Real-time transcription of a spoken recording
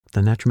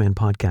The Natural Man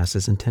Podcast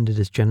is intended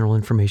as general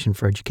information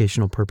for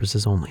educational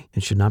purposes only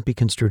and should not be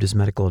construed as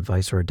medical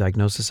advice or a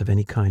diagnosis of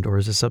any kind or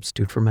as a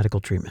substitute for medical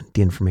treatment.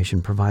 The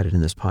information provided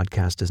in this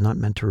podcast is not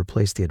meant to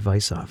replace the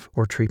advice of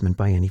or treatment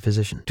by any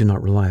physician. Do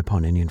not rely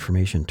upon any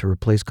information to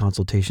replace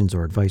consultations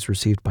or advice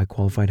received by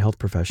qualified health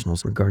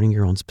professionals regarding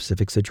your own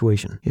specific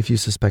situation. If you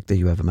suspect that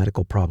you have a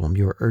medical problem,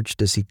 you are urged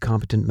to seek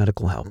competent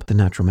medical help. The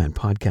Natural Man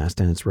Podcast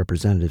and its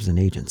representatives and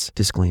agents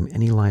disclaim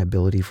any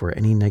liability for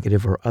any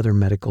negative or other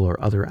medical or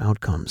other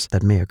outcomes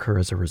that may occur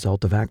as a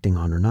result of acting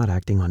on or not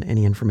acting on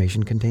any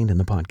information contained in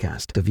the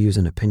podcast. The views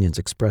and opinions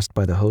expressed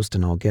by the host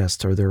and all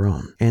guests are their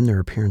own, and their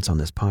appearance on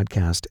this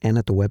podcast and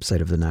at the website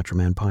of the Natural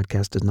Man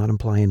Podcast does not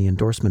imply any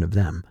endorsement of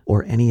them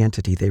or any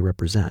entity they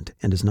represent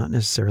and does not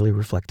necessarily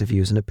reflect the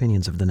views and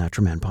opinions of the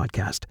Natural Man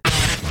Podcast.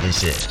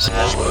 This is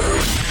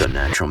the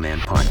Natural Man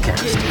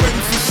Podcast. Get ready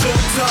for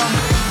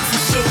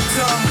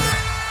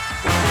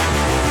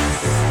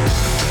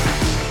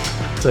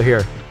showtime. So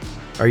here,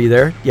 are you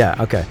there? Yeah,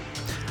 okay.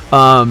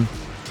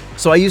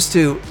 So I used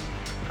to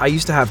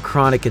have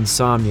chronic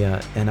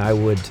insomnia, and I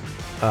would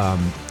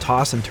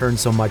toss and turn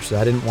so much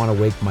that I didn't want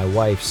to wake my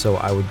wife. So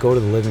I would go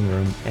to the living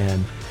room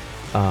and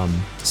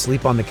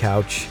sleep on the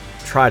couch,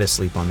 try to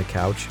sleep on the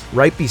couch,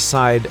 right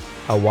beside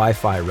a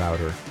Wi-Fi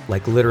router,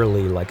 like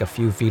literally like a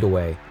few feet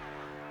away,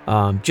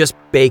 just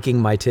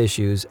baking my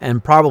tissues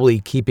and probably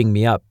keeping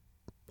me up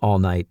all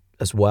night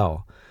as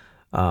well.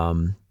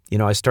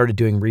 I started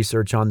doing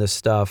research on this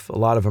stuff. A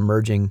lot of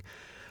emerging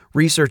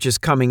research is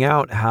coming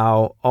out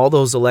how all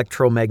those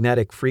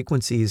electromagnetic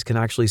frequencies can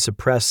actually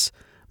suppress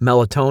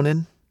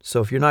melatonin. So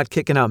if you're not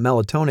kicking out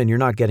melatonin, you're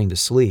not getting to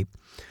sleep.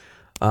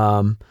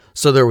 So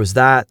there was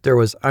that.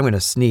 I'm going to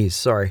sneeze.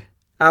 Sorry.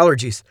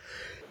 Allergies.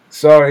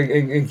 So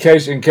in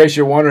case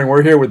you're wondering,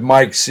 we're here with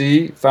Mike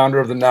C., founder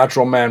of the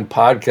Natural Man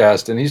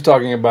Podcast, and he's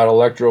talking about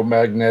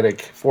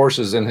electromagnetic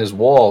forces in his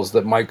walls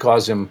that might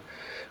cause him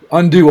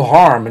undue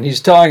harm. And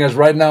he's telling us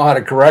right now how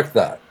to correct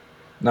that.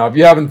 Now, if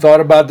you haven't thought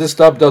about this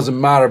stuff, doesn't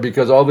matter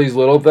because all these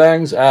little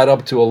things add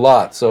up to a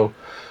lot. So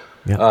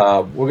we're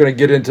going to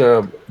get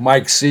into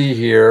Mike C.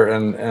 here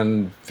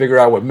and figure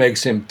out what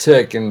makes him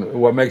tick and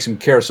what makes him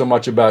care so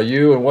much about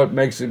you and what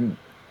makes him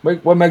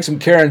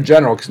care in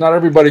general. Because not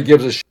everybody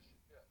gives a shit.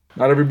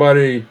 Not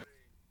everybody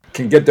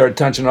can get their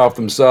attention off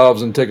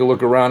themselves and take a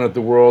look around at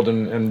the world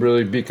and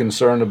really be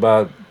concerned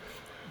about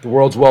the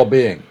world's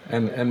well-being.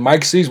 And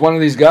Mike C. is one of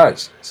these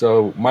guys.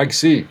 So Mike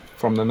C.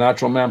 from the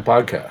Natural Man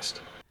Podcast.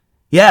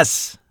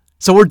 Yes.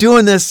 So we're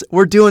doing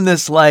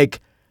this like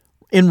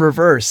in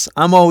reverse.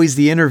 I'm always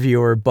the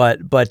interviewer,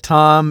 but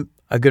Tom,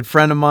 a good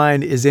friend of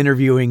mine, is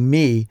interviewing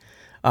me.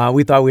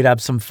 We thought we'd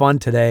have some fun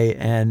today,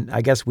 and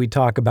I guess we'd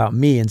talk about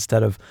me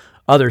instead of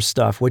other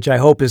stuff, which I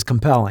hope is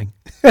compelling.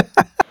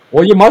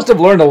 Well, you must have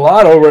learned a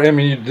lot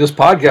this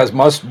podcast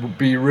must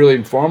be really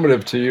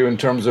informative to you in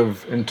terms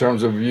of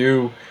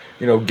you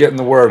getting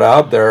the word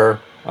out there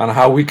on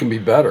how we can be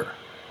better.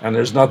 And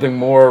there's nothing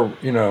more,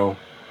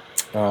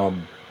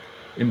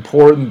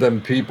 important than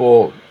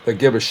people that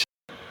give a shit.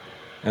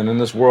 And in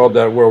this world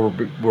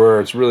where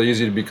it's really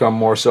easy to become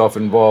more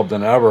self-involved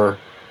than ever,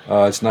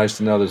 it's nice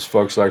to know there's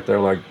folks like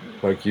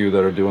you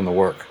that are doing the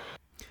work.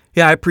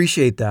 Yeah, I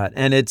appreciate that,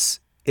 and it's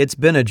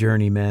been a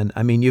journey, man.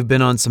 I mean, you've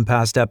been on some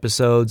past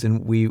episodes,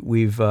 and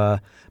we've been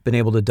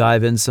able to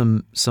dive in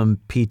some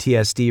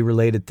PTSD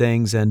related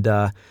things, and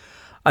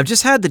I've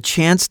just had the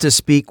chance to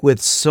speak with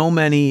so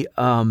many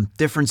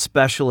different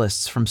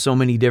specialists from so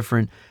many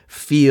different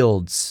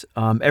fields,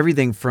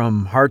 everything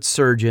from heart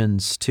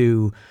surgeons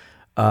to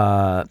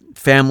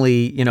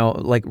family,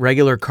 like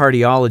regular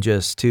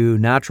cardiologists to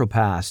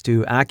naturopaths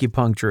to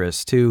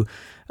acupuncturists to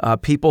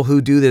people who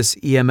do this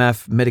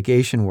EMF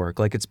mitigation work.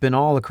 Like it's been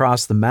all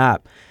across the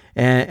map.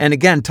 And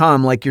again,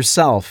 Tom, like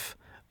yourself,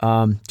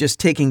 just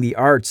taking the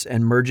arts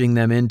and merging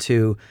them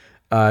into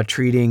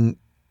treating,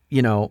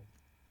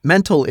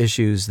 mental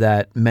issues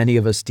that many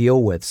of us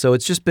deal with. So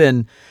it's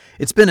been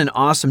an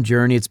awesome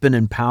journey. It's been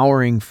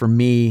empowering for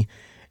me.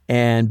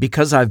 And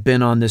because I've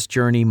been on this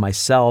journey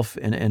myself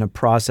in a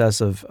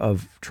process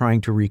of trying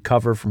to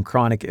recover from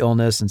chronic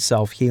illness and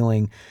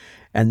self-healing,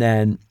 and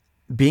then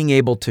being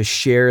able to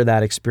share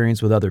that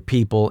experience with other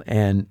people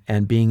and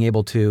being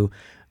able to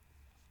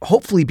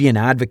hopefully be an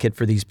advocate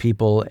for these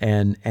people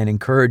and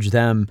encourage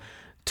them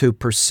to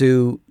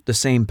pursue the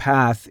same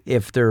path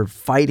if they're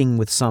fighting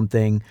with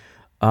something,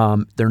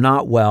 they're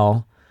not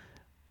well,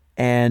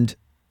 and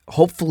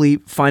hopefully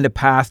find a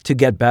path to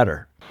get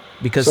better.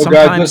 Because so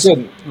sometimes,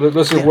 guys,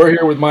 listen, yeah. We're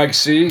here with Mike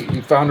C.,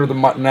 founder of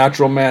the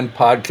Natural Man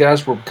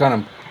Podcast. We're kind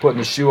of putting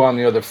the shoe on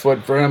the other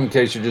foot for him in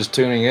case you're just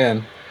tuning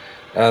in.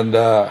 And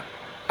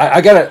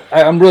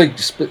I'm really,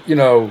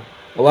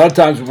 a lot of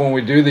times when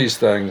we do these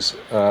things,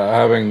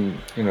 having,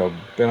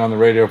 been on the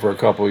radio for a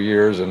couple of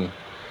years and,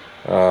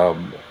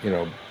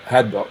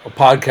 had a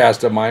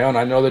podcast of my own,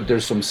 I know that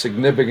there's some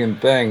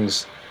significant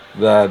things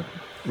that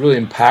really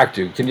impact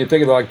you. Can you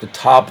think of like the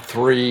top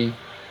 3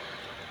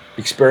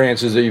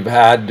 experiences that you've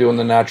had doing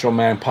the Natural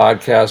Man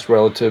Podcast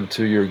relative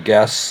to your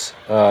guests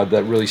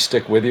that really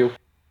stick with you?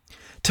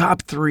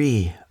 Top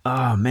 3.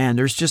 Oh man,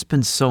 there's just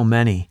been so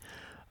many.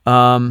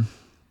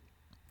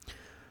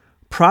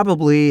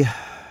 Probably,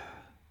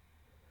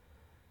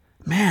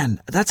 man,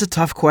 that's a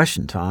tough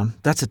question, Tom.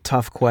 That's a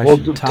tough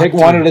question. Well, take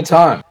one at a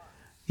time.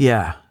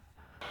 Yeah.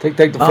 Take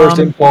the first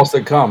impulse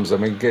that comes. I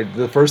mean, get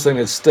the first thing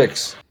that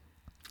sticks.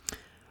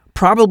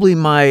 Probably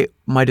my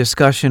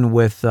discussion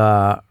with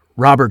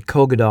Robert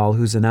Kogadal,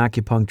 who's an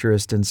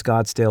acupuncturist in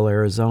Scottsdale,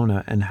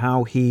 Arizona, and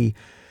how he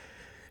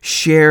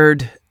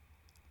shared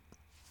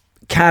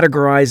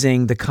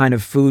categorizing the kind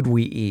of food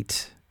we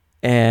eat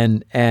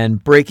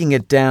and breaking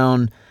it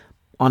down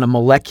on a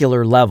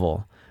molecular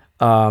level.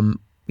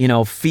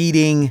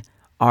 Feeding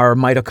our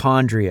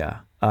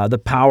mitochondria, the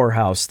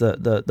powerhouse,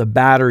 the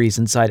batteries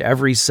inside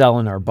every cell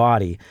in our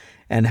body,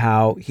 and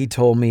how he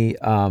told me,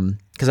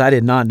 because I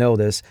did not know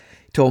this,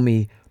 he told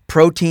me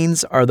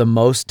proteins are the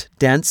most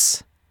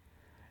dense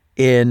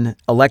in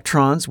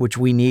electrons, which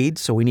we need,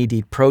 so we need to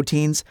eat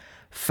proteins.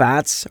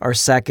 Fats are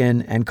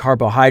second, and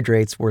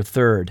carbohydrates were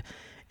third.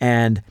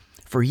 And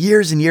for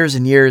years and years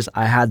and years,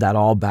 I had that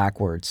all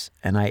backwards,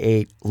 and I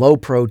ate low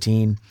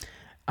protein,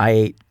 I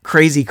ate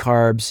crazy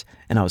carbs,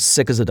 and I was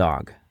sick as a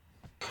dog.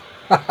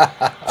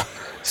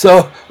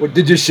 So,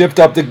 did you shift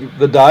up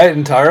the diet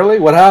entirely?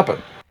 What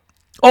happened?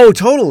 Oh,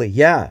 totally,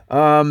 yeah.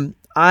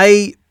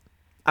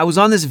 I was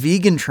on this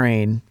vegan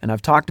train, and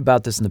I've talked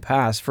about this in the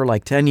past, for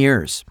like 10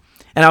 years.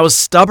 And I was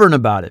stubborn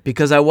about it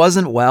because I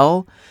wasn't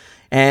well,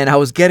 and I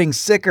was getting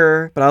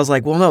sicker, but I was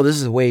like, well, no, this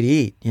is the way to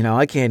eat.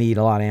 I can't eat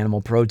a lot of animal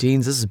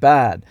proteins. This is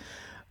bad.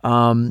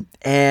 And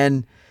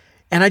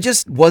I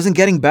just wasn't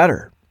getting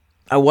better.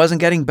 I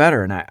wasn't getting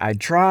better. And I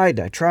tried.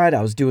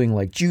 I was doing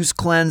like juice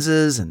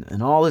cleanses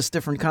and all this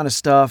different kind of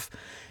stuff.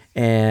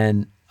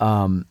 And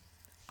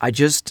I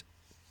just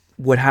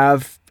would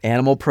have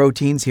animal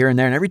proteins here and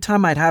there. And every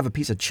time I'd have a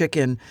piece of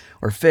chicken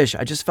or fish,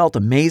 I just felt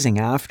amazing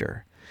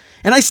after.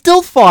 And I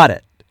still fought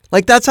it.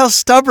 Like, that's how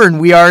stubborn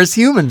we are as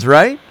humans,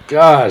 right?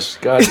 Gosh,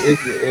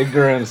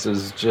 ignorance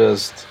is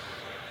just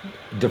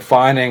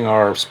defining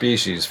our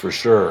species for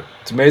sure.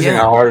 It's amazing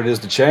how hard it is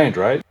to change,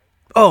 right?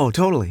 Oh,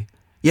 totally.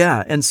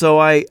 Yeah. And so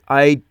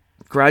I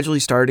gradually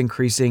started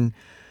increasing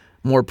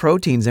more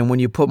proteins. And when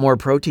you put more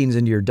proteins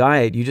into your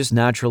diet, you just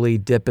naturally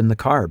dip in the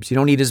carbs. You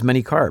don't eat as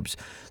many carbs.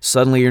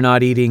 Suddenly you're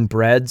not eating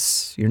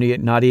breads, you're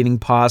not eating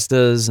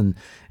pastas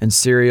and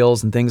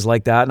cereals and things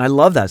like that. And I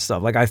love that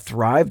stuff. Like, I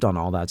thrived on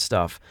all that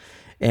stuff.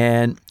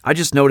 And I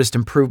just noticed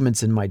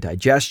improvements in my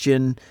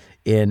digestion,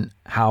 in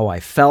how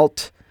I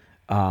felt.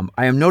 I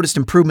have noticed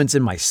improvements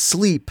in my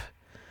sleep,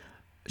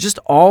 just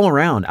all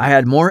around. I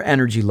had more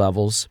energy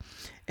levels.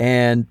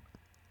 And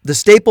the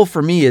staple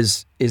for me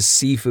is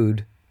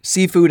seafood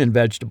and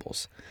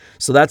vegetables.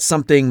 So that's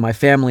something my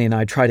family and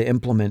I try to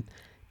implement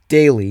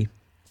daily.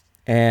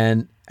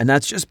 And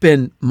that's just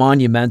been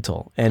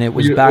monumental. And it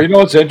was back. You know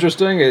what's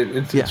interesting?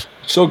 It's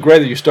so great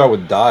that you start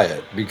with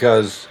diet,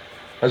 because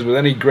as with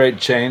any great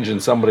change in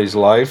somebody's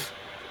life,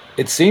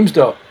 it seems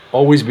to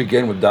always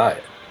begin with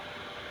diet.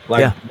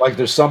 Like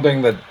there's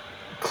something that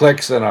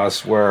clicks in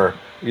us where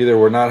either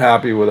we're not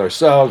happy with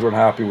ourselves, we're not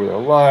happy with our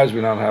lives,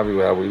 we're not happy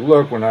with how we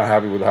look, we're not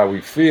happy with how we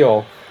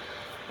feel,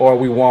 or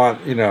we want,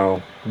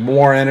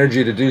 more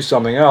energy to do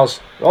something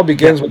else. It all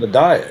begins with a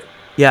diet.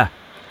 Yeah.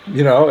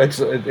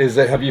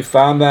 Have you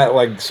found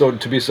that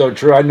to be so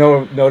true? I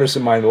notice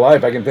in my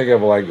life, I can think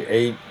of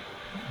 8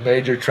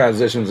 major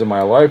transitions in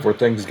my life where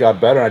things got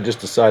better, and I just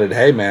decided,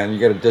 hey man, you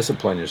got to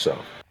discipline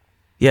yourself.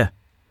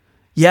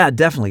 Yeah,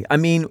 definitely. I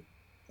mean,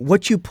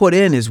 what you put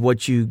in is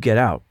what you get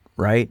out,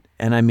 right?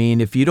 And I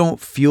mean, if you don't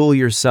fuel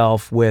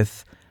yourself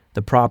with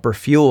the proper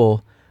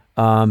fuel,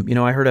 I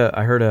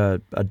heard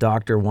a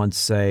doctor once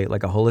say,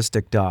 like a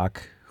holistic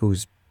doc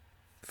who's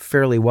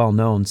fairly well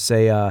known,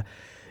 say,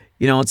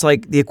 it's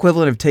like the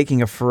equivalent of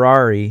taking a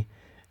Ferrari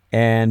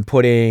and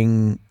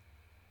putting,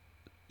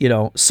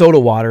 soda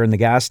water in the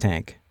gas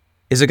tank.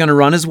 Is it going to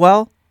run as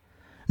well?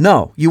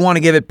 No, you want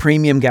to give it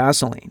premium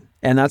gasoline.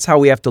 And that's how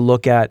we have to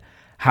look at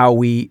how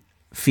we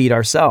feed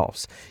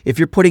ourselves. If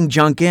you're putting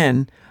junk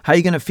in, how are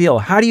you going to feel?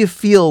 How do you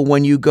feel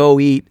when you go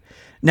eat?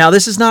 Now,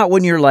 this is not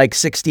when you're like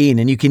 16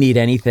 and you can eat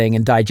anything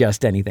and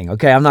digest anything,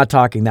 okay? I'm not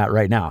talking that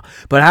right now.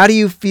 But how do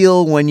you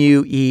feel when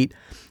you eat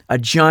a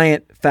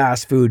giant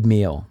fast food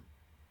meal?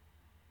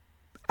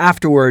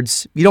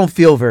 Afterwards, you don't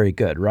feel very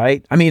good,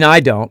 right? I mean,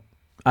 I don't.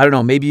 I don't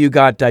know. Maybe you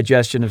got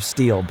digestion of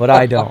steel, but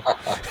I don't.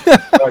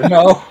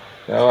 No,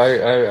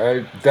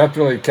 I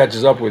definitely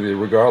catches up with you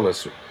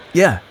regardless.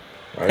 Yeah.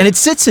 Right. And it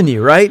sits in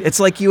you, right? It's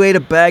like you ate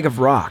a bag of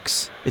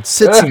rocks. It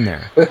sits in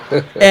there.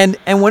 And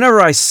whenever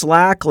I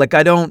slack, like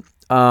I don't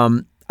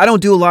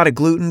do a lot of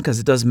gluten because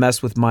it does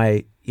mess with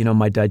my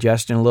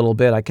digestion a little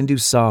bit. I can do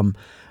some.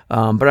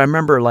 But I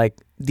remember like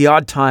the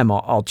odd time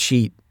I'll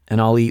cheat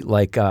and I'll eat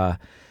like, I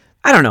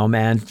don't know,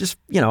 man, just,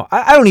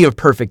 I don't eat a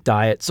perfect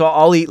diet. So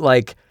I'll eat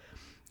like,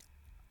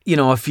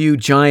 a few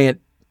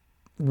giant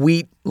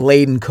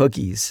wheat-laden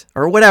cookies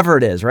or whatever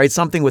it is, right?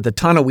 Something with a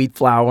ton of wheat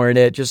flour in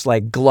it, just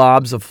like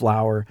globs of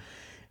flour.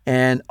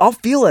 And I'll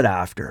feel it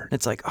after.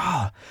 It's like,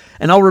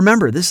 and I'll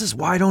remember, this is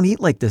why I don't eat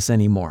like this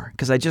anymore.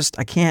 Because I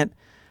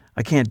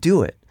I can't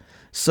do it.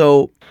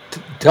 So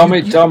Tell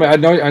me. I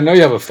know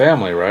you have a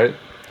family, right?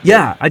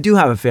 yeah, I do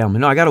have a family.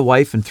 No, I got a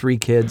wife and 3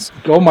 kids.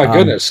 Oh my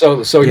goodness!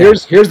 So Yeah.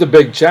 here's the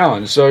big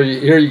challenge. So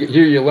here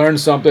you learn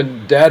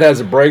something. Dad has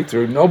a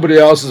breakthrough. Nobody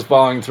else is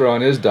following through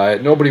on his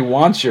diet. Nobody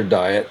wants your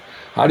diet.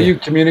 How do Yeah. you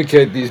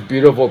communicate these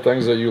beautiful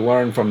things that you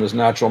learn from this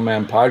Natural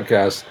Man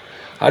podcast?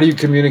 How do you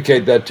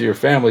communicate that to your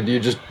family? Do you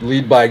just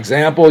lead by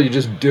example? You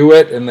just do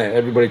it, and then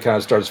everybody kind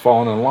of starts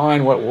falling in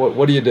line.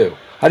 What do you do?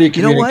 How do you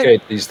You know what?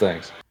 communicate these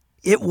things?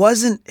 It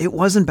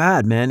wasn't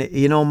bad, man.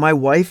 You know, my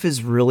wife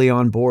is really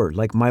on board.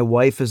 Like my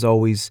wife has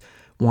always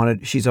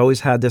she's always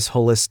had this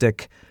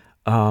holistic,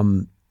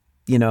 um,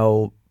 you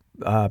know,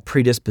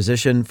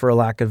 predisposition, for a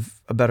lack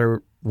of a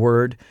better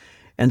word.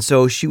 And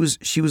so she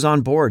was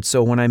on board.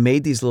 So when I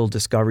made these little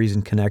discoveries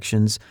and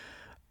connections,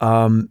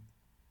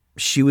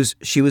 she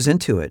was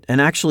into it. And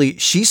actually,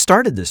 she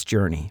started this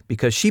journey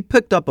because she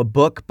picked up a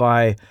book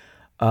by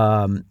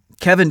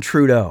Kevin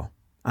Trudeau.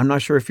 I'm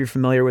not sure if you're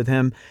familiar with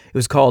him. It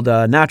was called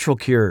Natural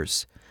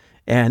Cures.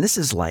 And this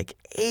is like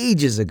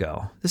ages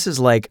ago. This is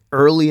like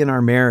early in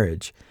our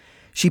marriage.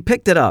 She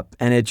picked it up,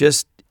 and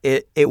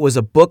it was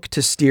a book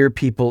to steer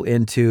people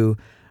into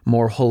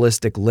more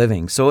holistic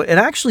living. So it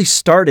actually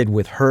started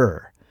with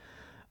her.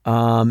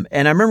 And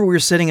I remember we were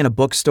sitting in a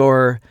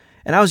bookstore,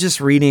 and I was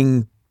just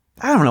reading,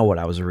 I don't know what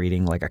I was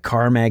reading, like a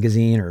car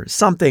magazine or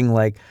something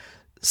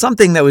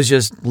that was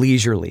just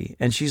leisurely.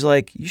 And she's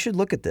like, you should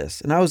look at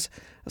this. And I was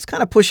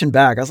kind of pushing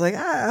back. I was like,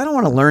 I don't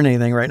want to learn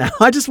anything right now.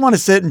 I just want to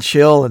sit and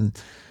chill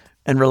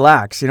and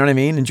relax. You know what I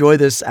mean? Enjoy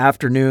this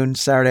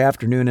Saturday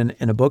afternoon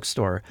in a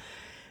bookstore.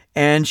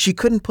 And she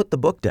couldn't put the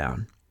book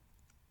down.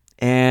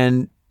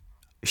 And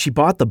she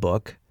bought the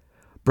book,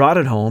 brought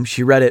it home.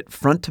 She read it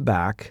front to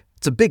back.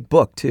 It's a big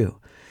book too.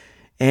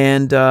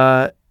 And,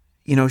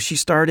 she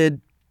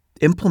started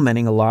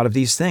implementing a lot of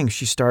these things.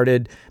 She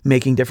started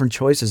making different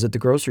choices at the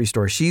grocery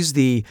store. She's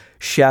the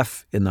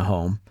chef in the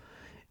home.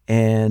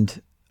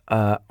 And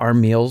our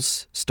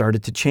meals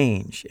started to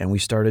change, and we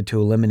started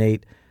to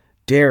eliminate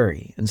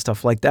dairy and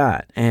stuff like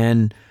that.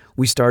 And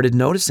we started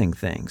noticing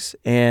things.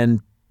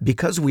 And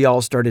because we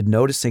all started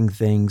noticing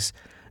things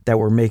that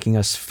were making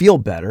us feel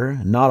better,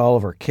 not all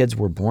of our kids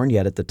were born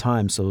yet at the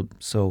time, so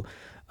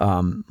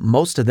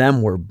most of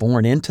them were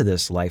born into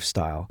this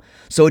lifestyle.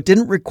 So it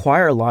didn't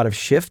require a lot of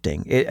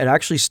shifting. It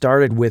actually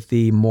started with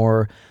the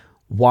more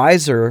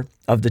wiser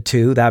of the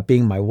two, that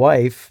being my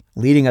wife,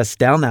 leading us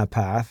down that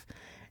path.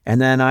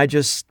 And then I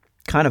just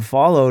kind of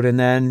followed. And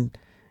then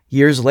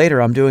years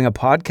later, I'm doing a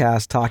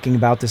podcast talking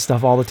about this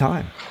stuff all the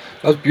time.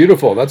 That's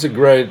beautiful. That's a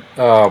great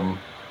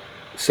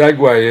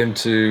segue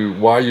into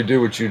why you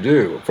do what you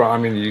do.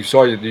 You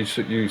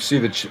see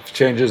the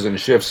changes and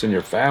shifts in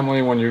your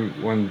family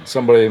when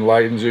somebody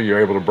enlightens you. You're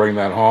able to bring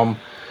that home.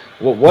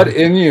 What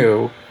in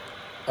you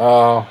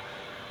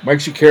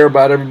makes you care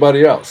about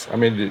everybody else? I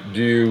mean,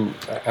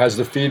 has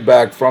the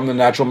feedback from the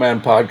Natural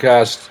Man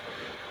podcast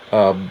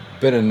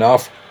been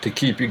enough to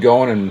keep you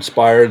going and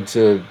inspired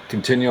to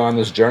continue on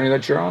this journey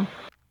that you're on?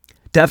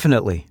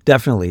 Definitely.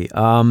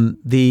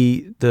 The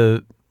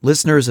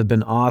listeners have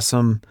been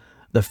awesome.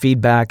 The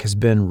feedback has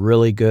been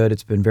really good.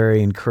 It's been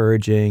very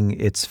encouraging.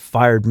 It's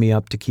fired me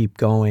up to keep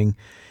going.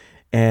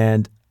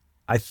 And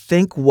I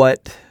think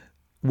what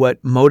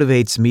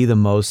motivates me the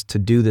most to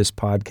do this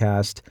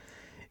podcast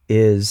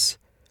is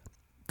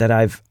that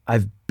I've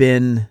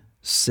been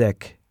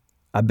sick.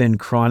 I've been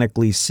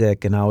chronically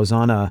sick, and I was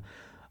on a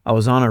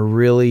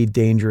really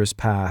dangerous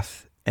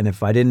path. And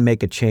if I didn't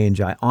make a change,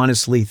 I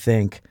honestly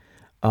think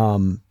I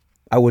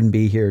wouldn't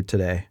be here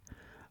today.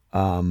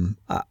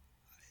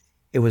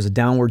 It was a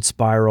downward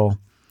spiral.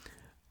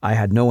 I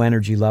had no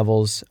energy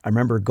levels. I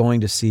remember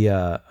going to see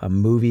a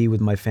movie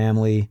with my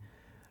family,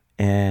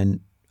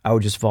 and I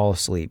would just fall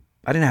asleep.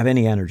 I didn't have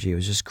any energy. It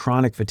was just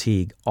chronic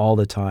fatigue all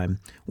the time,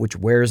 which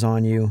wears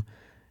on you.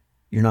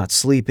 You're not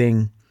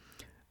sleeping.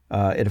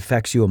 It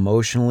affects you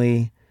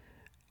emotionally.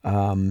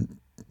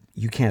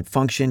 You can't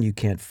function. You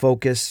can't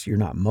focus. You're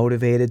not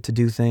motivated to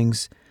do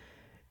things.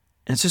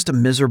 And it's just a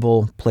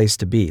miserable place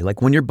to be.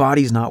 Like when your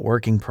body's not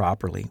working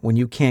properly, when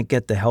you can't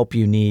get the help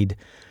you need,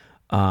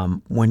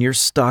 when you're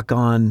stuck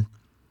on,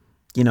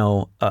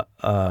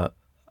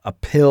 a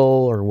pill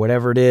or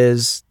whatever it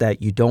is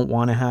that you don't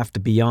want to have to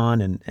be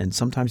on. And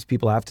sometimes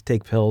people have to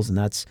take pills, and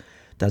that's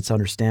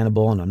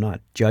understandable. And I'm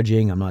not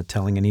judging. I'm not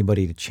telling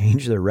anybody to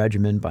change their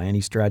regimen by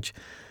any stretch.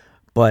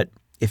 But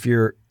if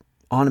you're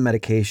on a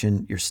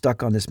medication, you're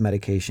stuck on this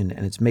medication,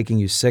 and it's making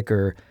you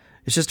sicker,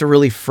 it's just a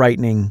really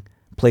frightening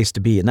place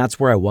to be. And that's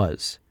where I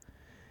was.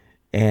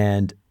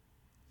 And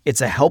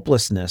it's a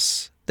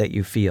helplessness that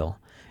you feel.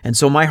 And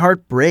so my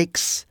heart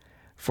breaks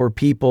for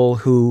people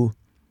who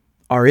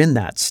are in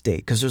that state,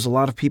 because there's a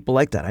lot of people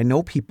like that. I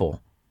know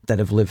people that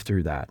have lived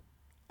through that.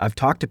 I've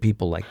talked to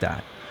people like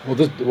that.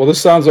 Well,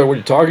 this sounds like what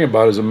you're talking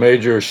about is a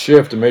major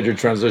shift, a major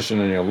transition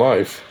in your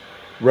life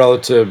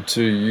relative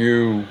to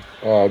you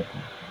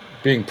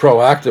being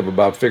proactive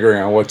about figuring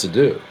out what to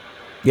do.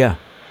 Yeah,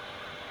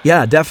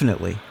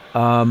 definitely.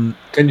 Can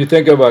you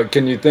think of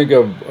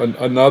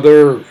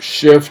another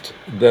shift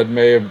that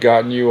may have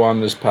gotten you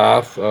on this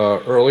path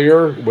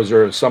earlier? Was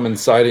there some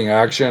inciting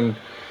action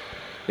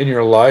in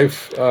your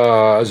life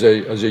as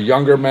a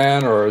younger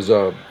man or as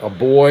a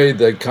boy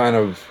that kind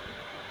of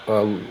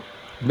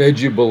made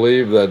you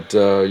believe that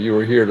you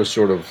were here to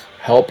sort of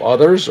help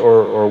others,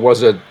 or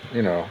was it,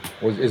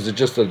 is it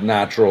just the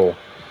natural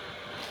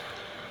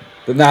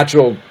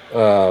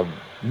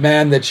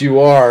man that you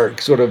are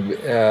sort of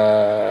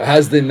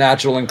has the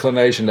natural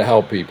inclination to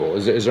help people?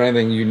 Is there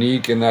anything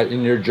unique in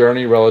your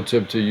journey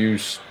relative to you,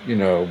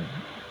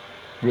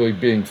 really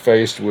being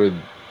faced with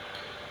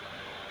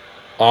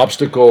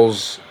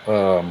obstacles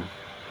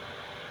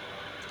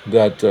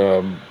that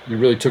you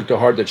really took to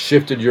heart, that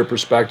shifted your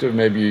perspective,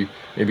 maybe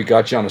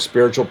got you on a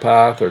spiritual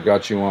path or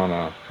got you on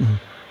a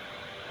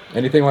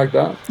anything like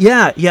that?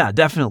 Yeah,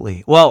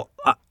 definitely. Well,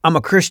 I'm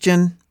a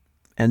Christian.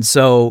 And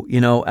so,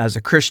 as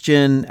a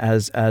Christian,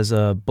 as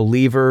a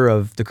believer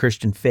of the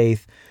Christian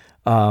faith,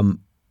 I'm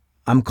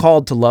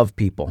called to love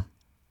people.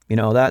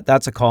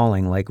 That's a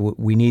calling. Like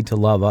we need to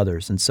love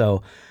others. And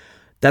so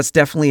that's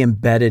definitely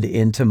embedded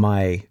into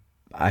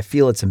I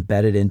feel it's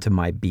embedded into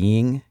my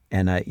being.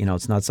 And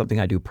it's not something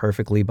I do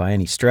perfectly by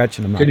any stretch.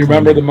 And I'm not. Can you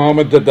remember the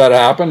moment that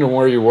happened and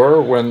where you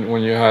were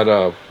when you had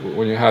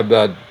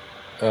that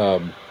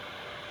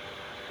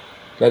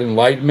that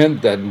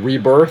enlightenment, that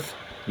rebirth?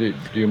 Do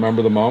you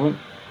remember the moment?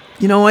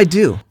 I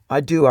do.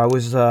 I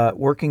was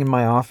working in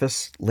my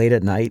office late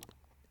at night,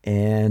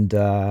 and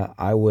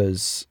I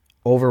was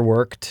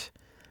overworked.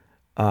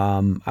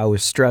 I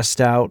was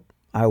stressed out.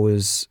 I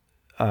was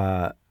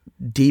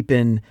deep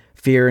in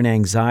fear and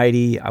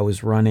anxiety. I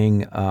was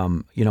running,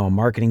 a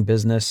marketing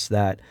business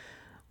that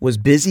was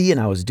busy, and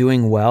I was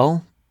doing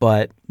well.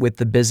 But with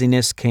the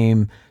busyness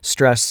came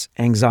stress,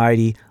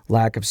 anxiety,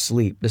 lack of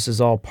sleep. This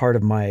is all part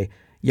of my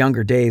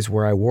younger days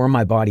where I wore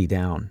my body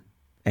down,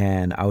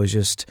 and I was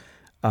just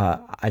I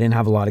didn't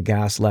have a lot of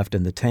gas left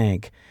in the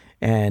tank,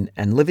 and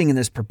living in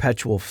this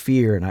perpetual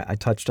fear. And I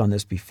touched on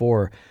this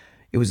before.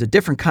 It was a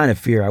different kind of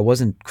fear. I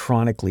wasn't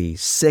chronically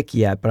sick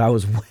yet, but I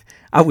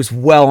was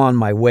well on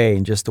my way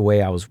in just the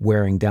way I was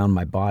wearing down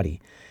my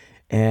body.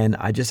 And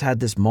I just had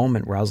this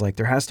moment where I was like,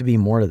 there has to be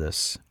more to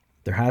this.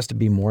 There has to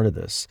be more to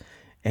this.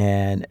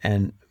 And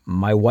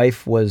my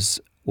wife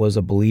was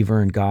a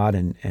believer in God,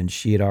 and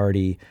she had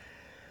already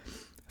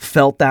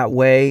felt that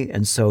way,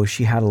 and so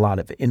she had a lot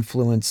of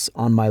influence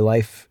on my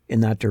life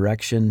in that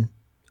direction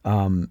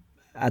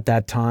at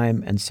that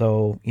time. And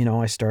so,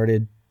 I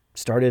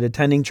started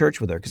attending church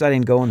with her because I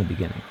didn't go in the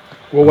beginning.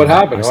 Well, what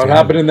happened? What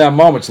happened in that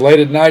moment? It's late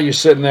at night. You're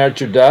sitting there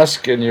at your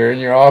desk, and you're in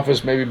your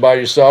office, maybe by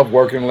yourself,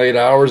 working late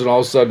hours, and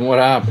all of a sudden, what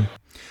happened?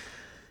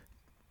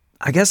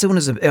 I guess it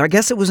was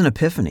an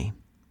epiphany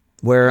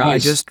where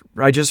Nice.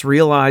 I just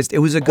realized it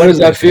was a good. What does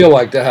that epiphany. feel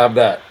like to have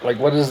that? Like,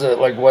 what is it?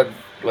 Like, what?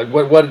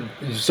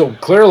 So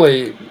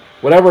clearly,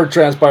 whatever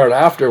transpired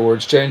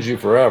afterwards changed you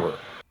forever.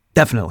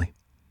 Definitely.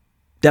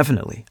 So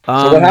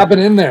what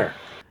happened in there?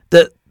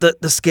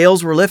 The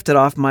scales were lifted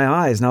off my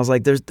eyes, and I was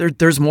like,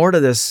 there's more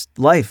to this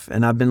life.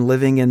 And I've been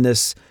living in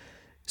this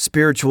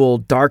spiritual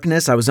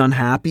darkness. I was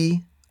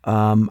unhappy.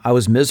 I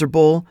was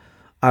miserable.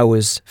 I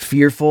was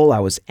fearful. I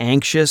was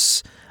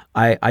anxious.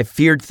 I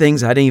feared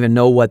things. I didn't even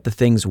know what the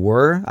things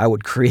were. I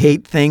would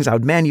create things. I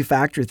would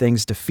manufacture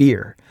things to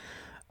fear.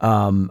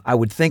 I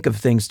would think of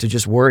things to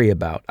just worry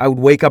about. I would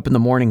wake up in the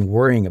morning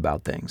worrying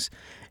about things.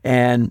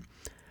 And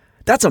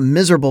that's a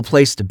miserable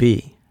place to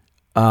be.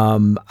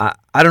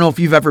 I don't know if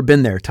you've ever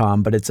been there,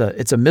 Tom, but it's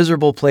a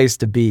miserable place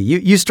to be.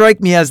 You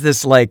strike me as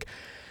this like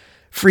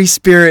free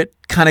spirit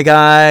kind of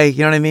guy. You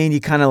know what I mean?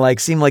 You kind of like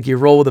seem like you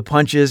roll with the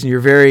punches, and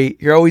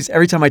you're always,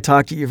 every time I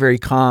talk to you, you're very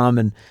calm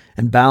and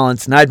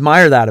balanced. And I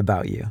admire that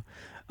about you.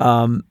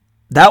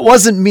 That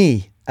wasn't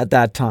me at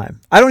that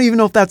time. I don't even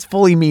know if that's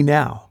fully me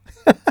now.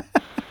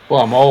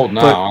 Well, I'm old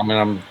now.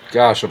 I'm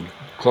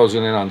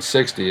closing in on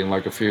 60 in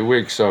like a few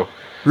weeks. So,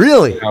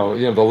 Really?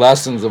 the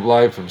lessons of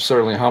life have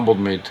certainly humbled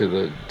me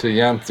to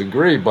the nth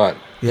degree. But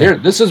Yeah.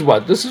 this is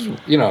like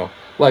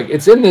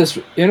it's in this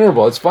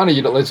interval. It's funny.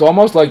 It's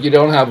almost like you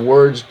don't have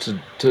words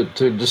to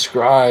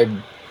describe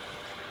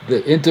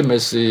the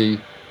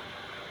intimacy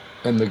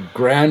and the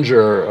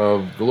grandeur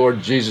of the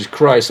Lord Jesus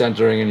Christ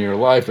entering in your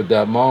life at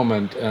that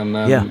moment, and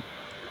then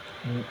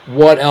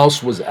what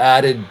else was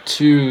added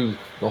to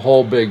the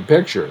whole big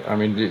picture. I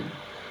mean, do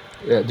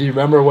you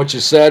remember what you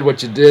said,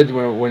 what you did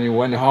when you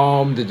went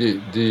home? Did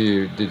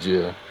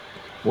you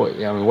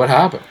what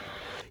happened?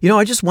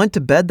 I just went to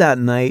bed that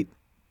night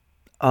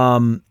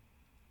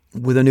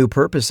with a new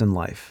purpose in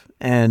life.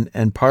 And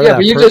part of that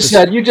but you purpose,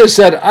 just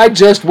said I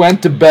just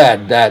went to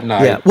bed that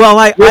night. Yeah. Well,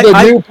 with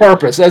a new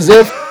purpose, as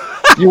if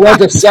you went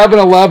to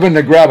 7-Eleven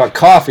to grab a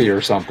coffee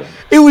or something.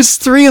 It was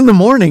 3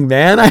 a.m,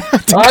 man. I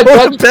had to go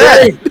That's to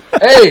bed. great.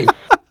 Hey,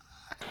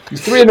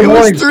 it's 3 in the It was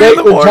morning. 3 in the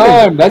Sacred morning.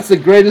 time. That's the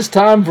greatest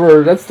time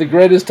for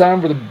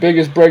the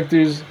biggest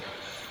breakthroughs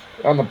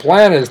on the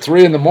planet. Is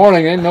 3 in the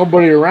morning. Ain't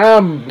nobody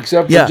around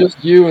except for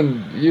just you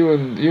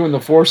and the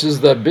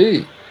forces that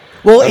be.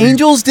 Well, I mean,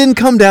 angels didn't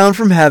come down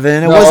from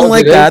heaven. It No, wasn't they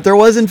like didn't. that. There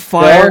wasn't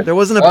fire. No. There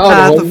wasn't a No, there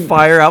path of wasn't.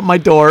 fire out my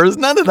doors.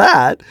 None of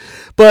that.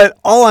 But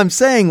all I'm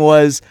saying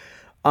was,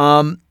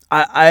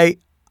 I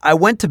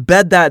went to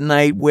bed that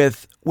night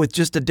with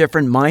just a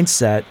different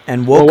mindset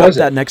and woke What up was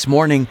it? that next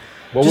morning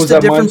What just was a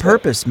that different mindset?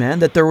 purpose, man.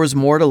 That there was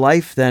more to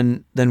life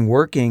than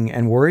working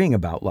and worrying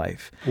about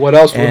life. What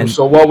else? And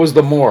So what was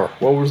the more?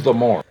 What was the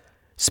more?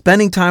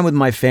 spending time with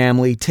my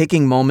family,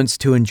 taking moments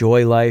to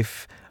enjoy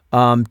life,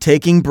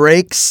 taking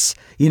breaks,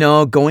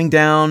 going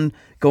down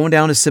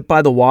to sit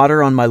by the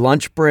water on my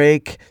lunch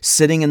break,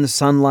 sitting in the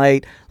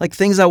sunlight, like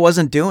things I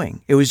wasn't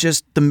doing. It was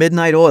just the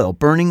midnight oil,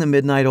 burning the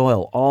midnight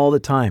oil all the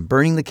time,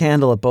 burning the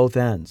candle at both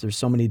ends. There's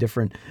so many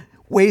different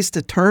ways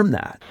to term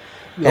that.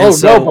 And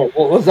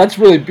Well, that's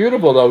really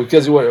beautiful though,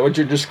 because what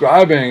you're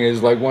describing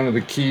is like one of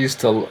the keys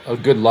to a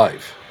good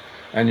life,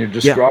 and you're yeah,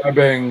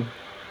 describing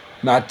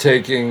not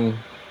taking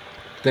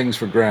things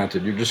for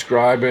granted. You're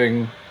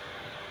describing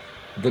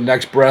the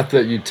next breath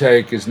that you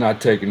take is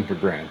not taken for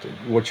granted.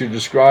 What you're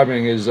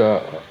describing is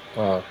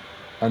a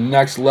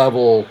next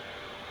level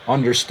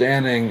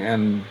understanding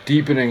and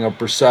deepening of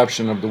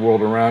perception of the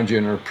world around you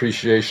and an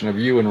appreciation of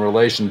you in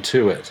relation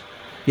to it.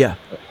 yeah.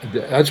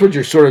 That's what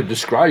you're sort of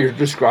describing. You're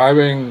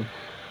describing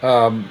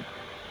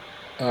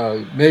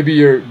maybe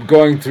you're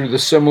going through the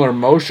similar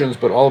motions,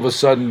 but all of a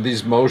sudden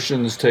these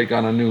motions take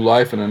on a new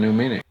life and a new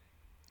meaning.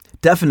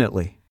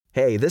 Definitely.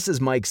 Hey, this is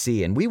Mike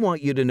C., and we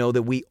want you to know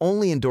that we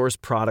only endorse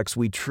products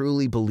we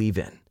truly believe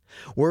in.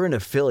 We're an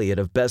affiliate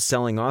of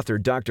best-selling author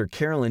Dr.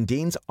 Carolyn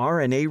Dean's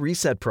RNA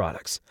Reset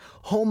products,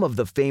 home of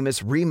the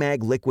famous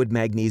Remag Liquid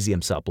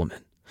Magnesium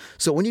Supplement.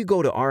 So when you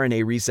go to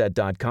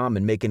RNAreset.com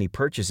and make any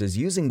purchases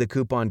using the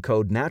coupon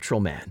code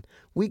NaturalMan,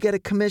 we get a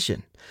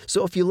commission.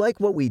 So if you like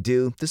what we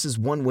do, this is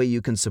one way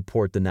you can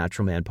support the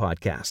Natural Man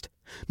podcast.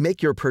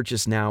 Make your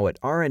purchase now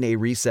at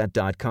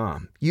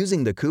RNAreset.com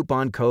using the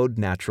coupon code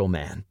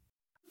NaturalMan.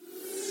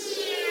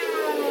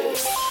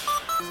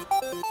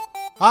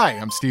 Hi,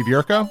 I'm Steve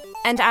Yerko.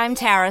 And I'm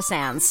Tara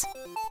Sands.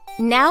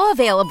 Now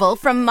available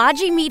from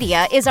Maji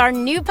Media is our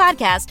new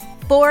podcast,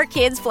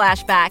 4Kids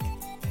Flashback.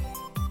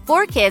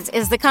 4Kids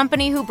is the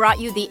company who brought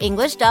you the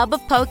English dub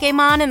of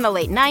Pokemon in the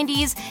late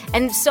 90s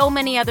and so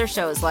many other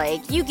shows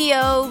like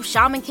Yu-Gi-Oh!,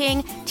 Shaman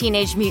King,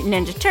 Teenage Mutant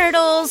Ninja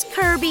Turtles,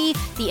 Kirby,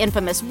 the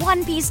infamous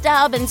One Piece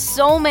dub, and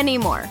so many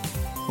more.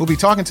 We'll be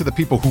talking to the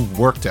people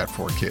who worked at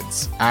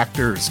 4Kids.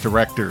 Actors,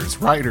 directors,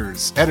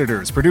 writers,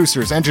 editors,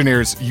 producers,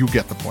 engineers, you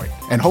get the point.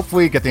 And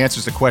hopefully get the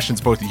answers to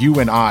questions both you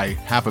and I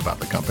have about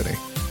the company.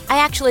 I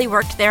actually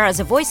worked there as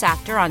a voice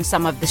actor on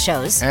some of the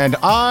shows. And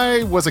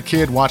I was a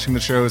kid watching the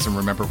shows and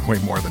remember way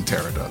more than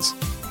Tara does.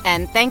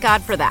 And thank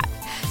God for that.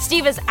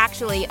 Steve is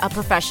actually a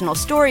professional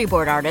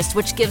storyboard artist,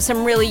 which gives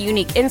some really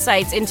unique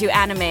insights into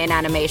anime and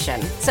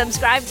animation.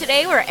 Subscribe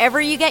today wherever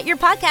you get your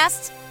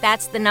podcasts.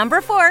 That's the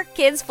number 4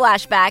 Kids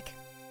Flashback.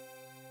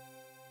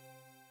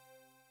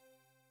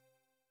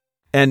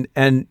 And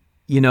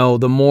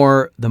the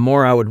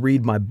more I would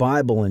read my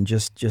Bible and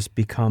just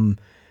become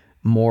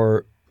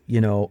more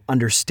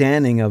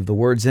understanding of the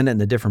words in it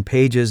and the different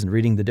pages and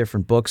reading the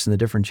different books and the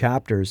different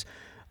chapters,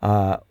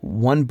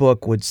 one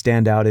book would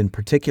stand out in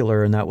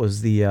particular, and that was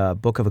the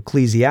book of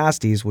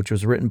Ecclesiastes, which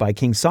was written by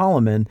King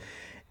Solomon.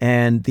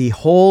 And the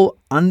whole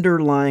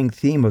underlying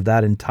theme of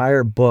that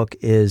entire book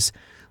is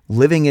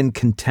living in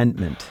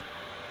contentment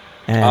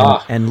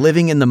and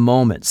living in the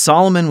moment.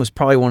 Solomon was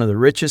probably one of the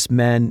richest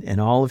men in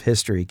all of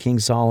history. King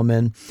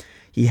Solomon,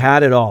 he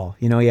had it all.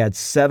 He had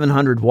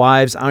 700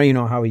 wives. I don't even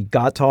know how he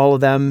got to all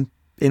of them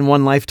in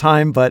one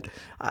lifetime, but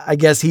I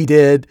guess he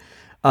did.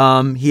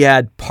 He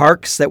had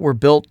parks that were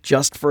built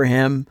just for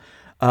him.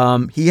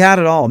 He had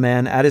it all,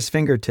 man, at his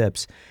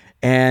fingertips.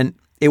 And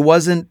it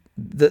wasn't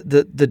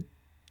the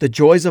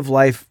joys of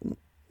life.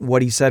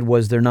 What he said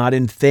was they're not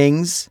in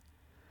things.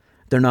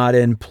 They're not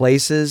in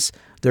places.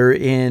 They're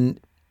in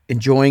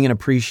enjoying and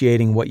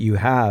appreciating what you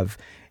have.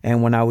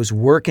 And when I was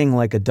working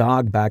like a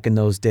dog back in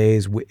those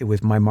days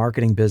with my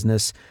marketing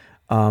business,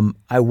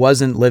 I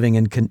wasn't living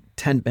in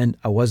contentment.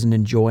 I wasn't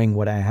enjoying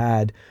what I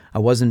had. I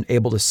wasn't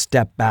able to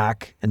step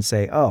back and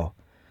say, oh,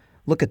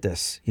 look at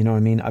this. You know what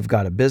I mean? I've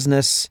got a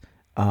business.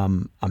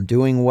 I'm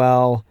doing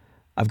well.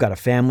 I've got a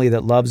family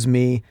that loves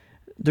me.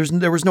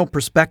 There was no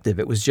perspective.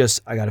 It was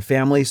just, I got a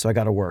family, so I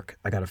got to work.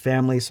 I got a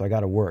family, so I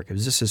got to work. It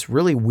was just this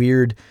really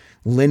weird,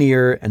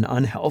 linear and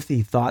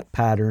unhealthy thought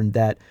pattern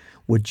that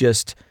would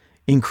just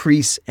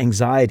increase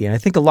anxiety. And I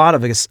think a lot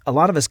of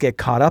us get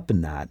caught up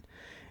in that.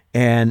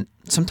 And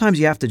sometimes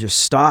you have to just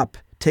stop,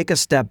 take a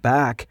step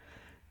back.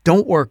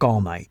 Don't work all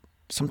night.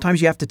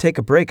 Sometimes you have to take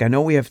a break. I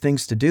know we have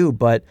things to do,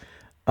 but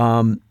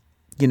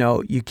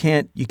you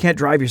can't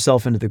drive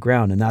yourself into the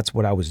ground, and that's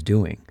what I was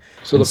doing.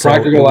 So And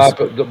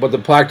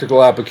the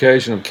practical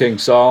application of King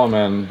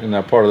Solomon in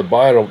that part of the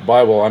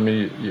Bible. I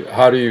mean,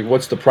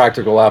 what's the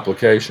practical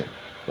application?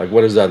 Like,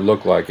 what does that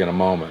look like in a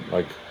moment?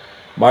 Like,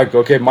 Mike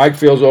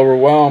feels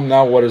overwhelmed.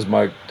 Now, what does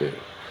Mike do?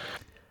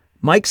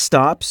 Mike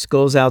stops,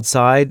 goes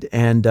outside,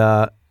 and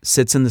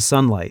sits in the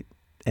sunlight.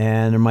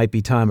 And there might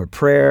be time of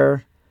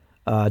prayer,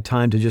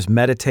 time to just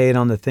meditate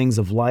on the things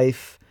of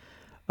life.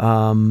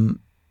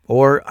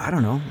 Or, I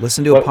don't know,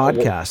 listen to a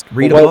podcast,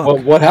 read a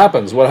book. What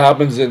happens? What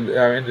happens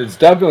it's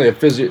definitely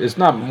it's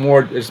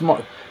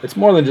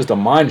more than just a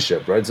mind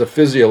shift, right? It's a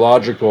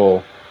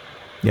physiological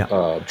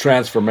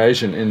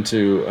transformation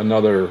into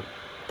another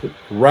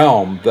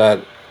realm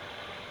that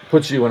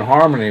puts you in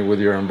harmony with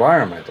your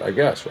environment, I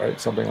guess, right?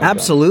 Something like that.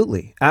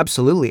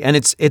 Absolutely. And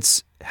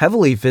it's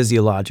heavily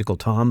physiological,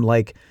 Tom.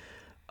 Like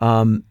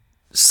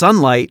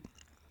sunlight,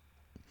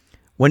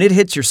 when it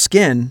hits your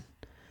skin,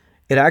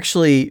 it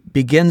actually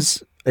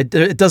begins,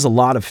 it does a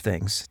lot of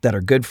things that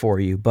are good for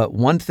you. But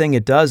one thing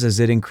it does is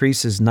it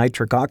increases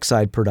nitric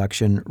oxide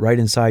production right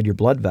inside your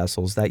blood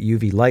vessels, that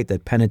UV light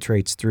that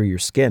penetrates through your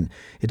skin.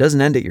 It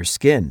doesn't end at your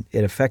skin.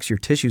 It affects your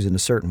tissues in a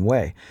certain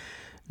way.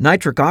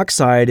 Nitric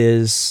oxide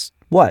is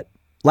what?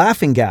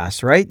 Laughing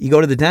gas, right? You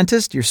go to the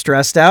dentist, you're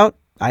stressed out.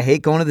 I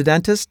hate going to the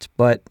dentist,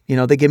 but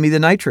they give me the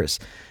nitrous.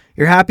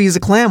 You're happy as a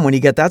clam when you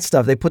get that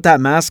stuff. They put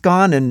that mask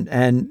on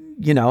and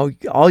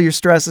all your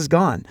stress is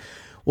gone.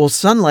 Well,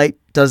 sunlight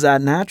does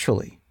that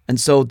naturally. And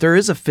so there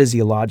is a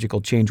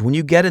physiological change. When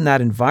you get in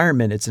that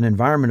environment, it's an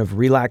environment of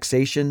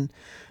relaxation.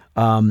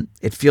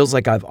 It feels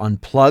like I've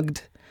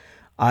unplugged.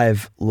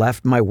 I've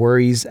left my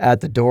worries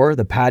at the door,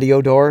 the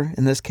patio door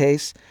in this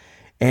case.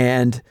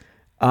 And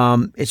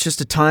it's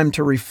just a time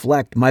to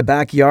reflect. My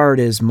backyard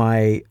is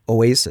my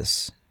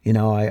oasis.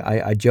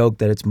 I joke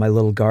that it's my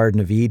little Garden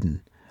of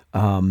Eden.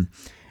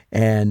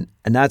 And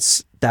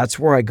that's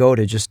where I go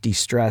to just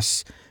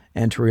de-stress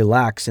and to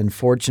relax. And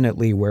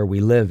fortunately, where we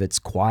live, it's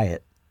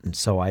quiet. And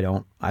so I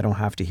don't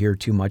have to hear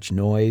too much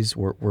noise.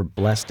 We're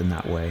blessed in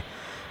that way.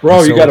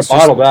 Bro, so you got to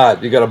bottle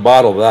that. You got to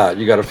bottle that.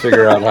 You got to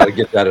figure out how to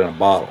get that in a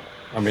bottle.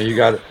 I mean, you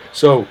got to.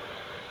 So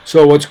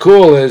what's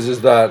cool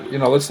is that,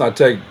 let's not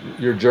take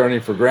your journey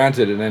for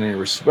granted in any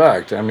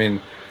respect. I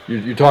mean,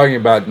 you're talking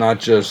about not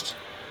just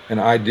an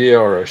idea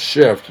or a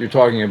shift. You're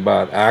talking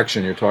about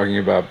action. You're talking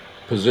about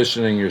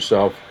positioning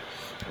yourself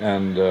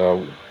and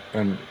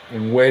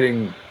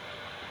waiting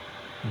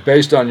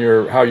based on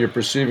how you're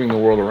perceiving the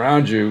world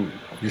around you.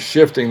 You're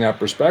shifting that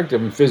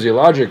perspective, and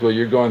physiologically,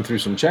 you're going through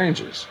some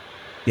changes.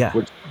 Yeah.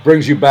 Which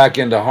brings you back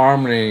into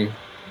harmony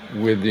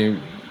with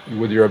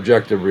your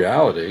objective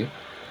reality.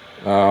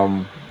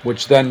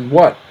 Which then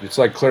what? It's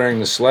like clearing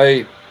the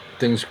slate.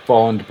 Things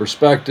fall into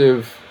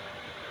perspective.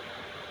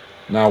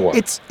 Now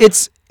what?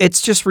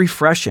 It's just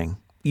refreshing.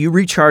 You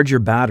recharge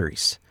your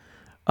batteries.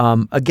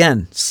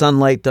 Again,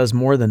 sunlight does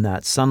more than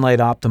that. Sunlight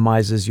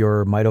optimizes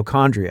your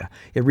mitochondria.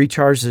 It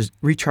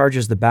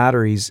recharges the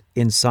batteries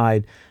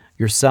inside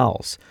your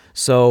cells.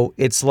 So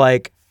it's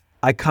like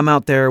I come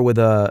out there with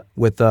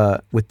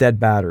dead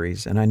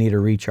batteries and I need a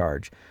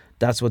recharge.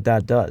 That's what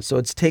that does. So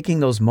it's taking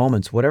those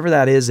moments, whatever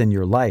that is in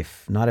your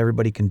life. Not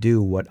everybody can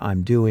do what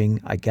I'm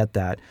doing. I get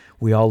that.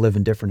 We all live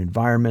in different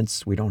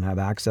environments. We don't have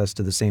access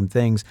to the same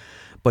things.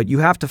 But you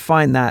have to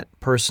find that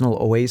personal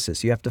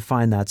oasis. You have to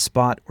find that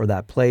spot or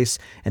that place.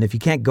 And if you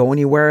can't go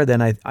anywhere,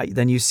 then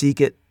then you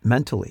seek it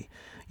mentally.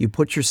 You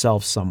put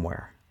yourself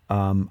somewhere.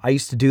 I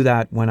used to do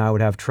that when I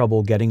would have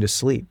trouble getting to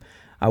sleep.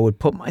 I would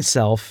put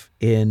myself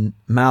in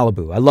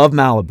Malibu. I love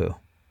Malibu.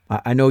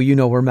 I know you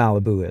know where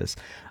Malibu is.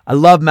 I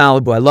love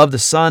Malibu. I love the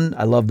sun.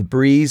 I love the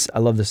breeze. I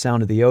love the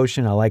sound of the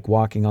ocean. I like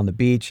walking on the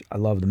beach. I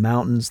love the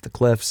mountains, the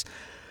cliffs.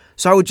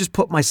 So I would just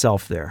put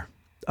myself there.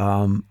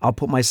 I'll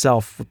put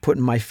myself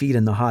putting my feet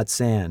in the hot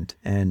sand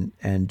and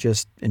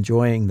just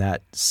enjoying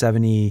that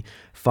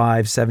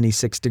 75,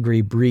 76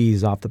 degree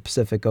breeze off the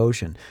Pacific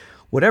Ocean.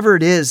 Whatever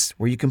it is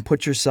where you can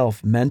put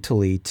yourself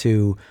mentally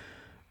to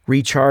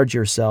recharge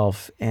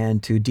yourself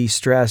and to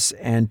de-stress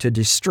and to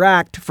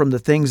distract from the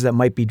things that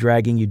might be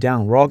dragging you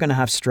down. We're all going to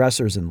have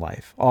stressors in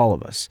life, all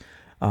of us.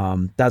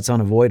 That's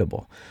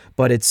unavoidable.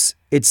 But it's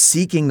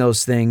seeking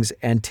those things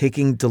and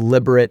taking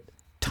deliberate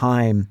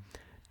time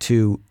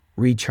to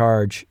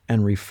recharge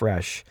and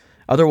refresh.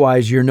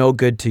 Otherwise, you're no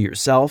good to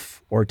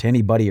yourself or to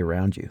anybody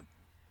around you.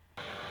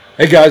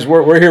 Hey guys,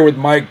 we're here with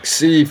Mike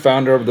C.,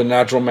 founder of the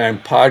Natural Man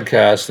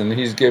Podcast, and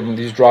he's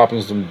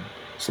dropping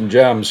some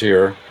gems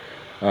here.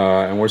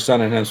 And we're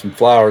sending him some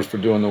flowers for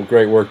doing the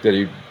great work that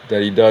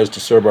he does to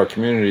serve our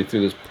community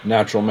through this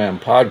Natural Man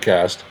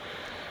Podcast.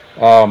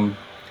 So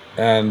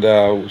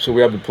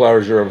we have the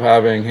pleasure of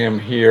having him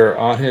here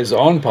on his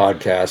own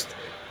podcast,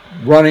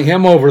 running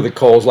him over the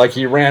coals like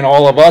he ran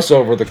all of us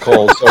over the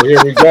coals. So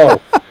here we go.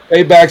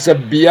 Payback's a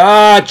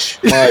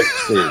biatch, Mike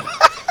C.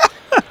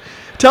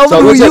 Tell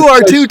them who you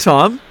are too,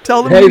 Tom.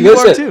 Tell them who you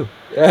are too.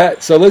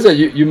 So listen,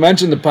 you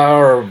mentioned the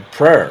power of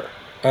prayer.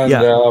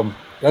 And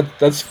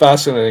that's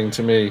fascinating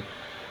to me.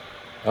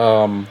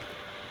 How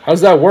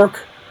does that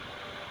work?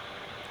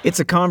 It's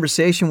a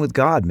conversation with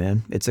God,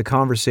 man. It's a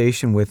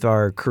conversation with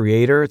our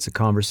Creator. It's a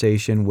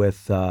conversation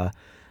with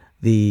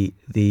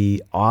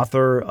the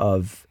author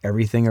of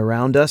everything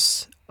around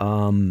us.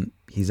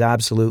 He's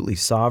absolutely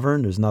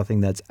sovereign. There's nothing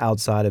that's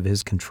outside of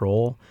his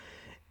control.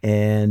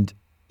 And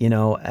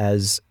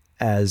as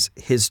as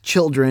his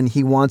children,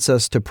 he wants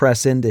us to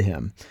press into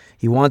him.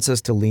 He wants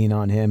us to lean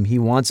on him. He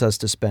wants us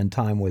to spend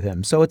time with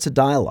him. So it's a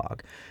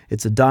dialogue.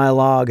 It's a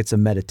dialogue. It's a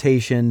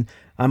meditation.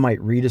 I might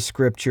read a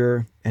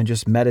scripture and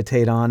just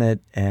meditate on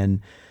it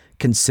and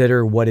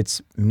consider what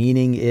its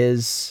meaning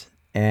is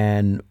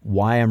and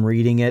why I'm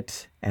reading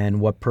it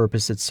and what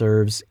purpose it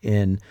serves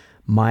in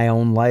my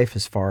own life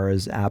as far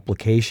as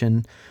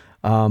application.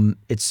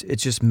 It's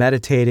just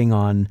meditating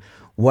on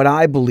what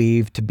I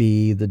believe to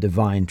be the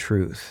divine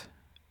truth.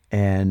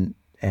 And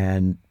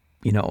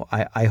you know,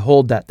 I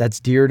hold that.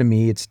 That's dear to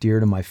me. It's dear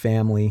to my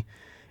family.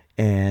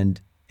 And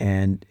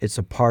it's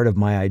a part of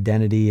my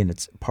identity, and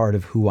it's part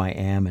of who I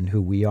am and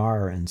who we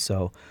are. And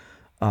so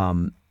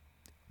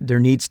there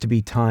needs to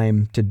be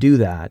time to do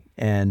that.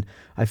 And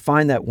I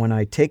find that when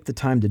I take the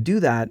time to do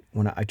that,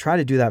 when I try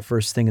to do that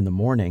first thing in the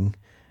morning,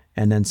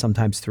 and then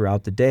sometimes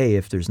throughout the day,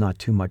 if there's not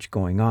too much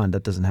going on,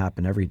 that doesn't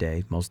happen every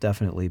day, most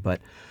definitely.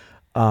 But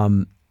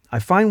I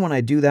find when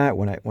I do that,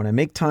 when I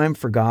make time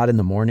for God in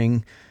the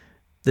morning,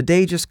 the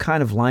day just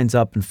kind of lines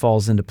up and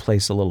falls into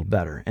place a little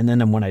better. And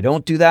then when I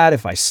don't do that,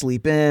 if I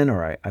sleep in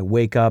or I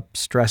wake up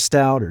stressed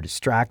out or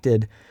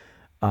distracted,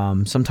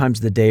 sometimes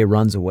the day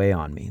runs away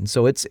on me. And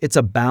so it's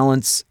a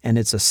balance, and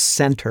it's a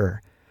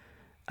center,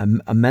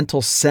 a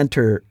mental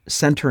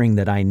centering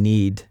that I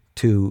need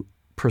to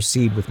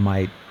proceed with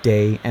my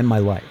day and my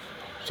life.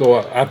 So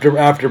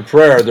after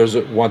prayer, there's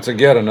once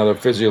again another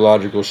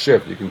physiological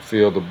shift. You can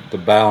feel the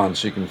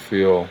balance. You can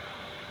feel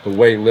the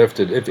weight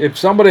lifted. If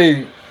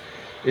somebody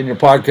in your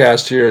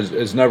podcast here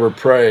has never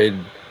prayed,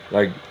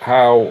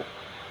 how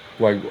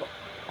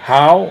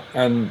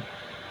and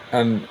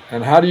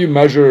how do you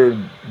measure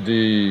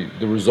the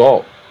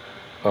result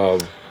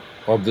of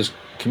this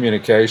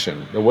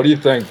communication? What do you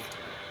think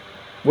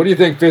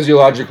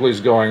physiologically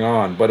is going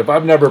on? But if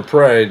I've never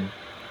prayed,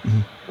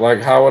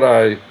 how would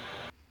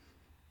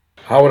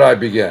I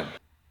begin?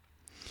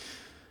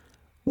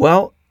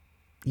 Well,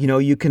 you know,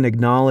 you can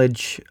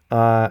acknowledge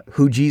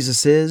who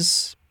Jesus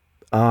is.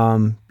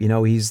 You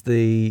know, he's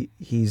the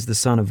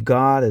Son of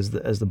God,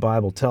 as the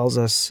Bible tells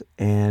us,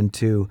 and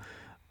to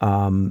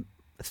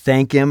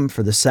thank him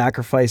for the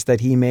sacrifice that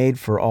he made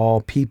for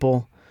all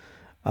people.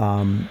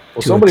 Well,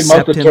 somebody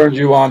must have turned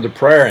you on to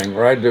praying,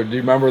 right? Do you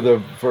remember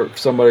the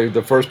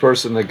first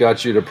person that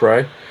got you to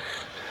pray?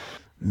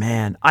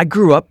 Man, I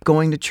grew up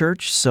going to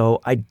church,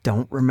 so I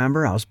don't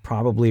remember. I was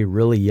probably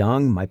really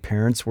young. My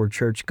parents were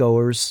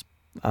churchgoers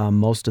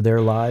most of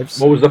their lives.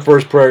 What was the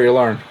first prayer you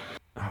learned?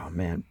 Oh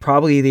man,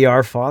 probably the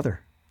Our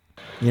Father.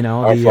 You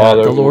know,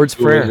 the Lord's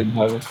Prayer.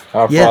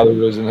 Our Father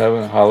who is in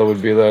heaven,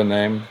 hallowed be thy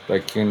name. Thy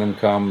kingdom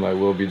come, thy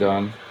will be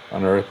done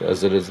on earth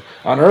as it is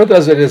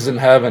in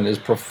heaven is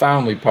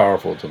profoundly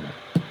powerful to me.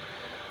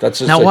 That's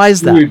just now. Why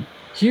is that?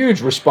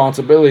 Huge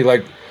responsibility.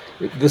 Like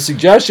the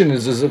suggestion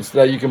is it's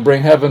that you can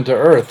bring heaven to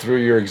earth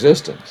through your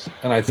existence,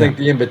 and I think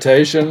the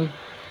invitation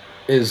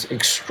is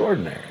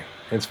extraordinary.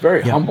 It's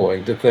very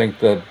humbling to think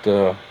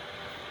that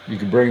you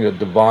can bring the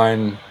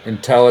divine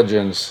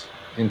intelligence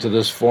into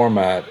this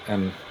format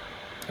and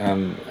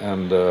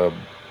I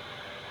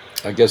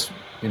guess,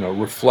 you know,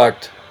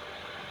 reflect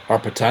our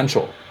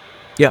potential.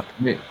 Yeah.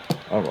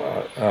 On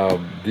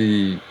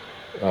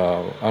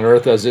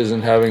earth as is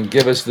in heaven,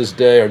 give us this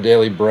day our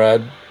daily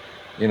bread.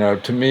 You know,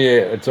 to me,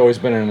 it's always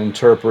been an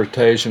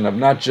interpretation of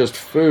not just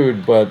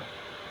food, but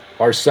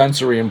our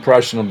sensory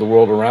impression of the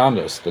world around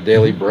us, the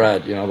daily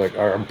bread, you know, like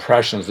our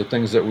impressions, the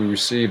things that we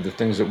receive, the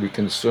things that we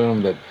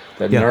consume that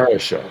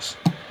nourish us.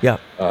 Yeah.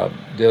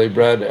 Daily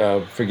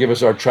bread, forgive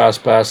us our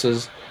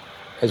trespasses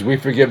as we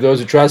forgive those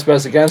who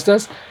trespass against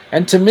us.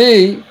 And to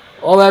me,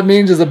 all that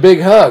means is a big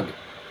hug.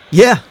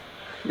 Yeah.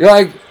 You're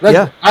like,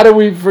 how do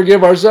we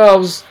forgive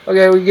ourselves?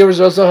 Okay, we give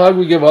ourselves a hug,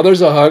 we give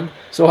others a hug.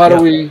 So how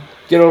do we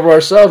get over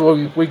ourselves?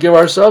 Well, we give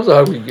ourselves a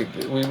hug, we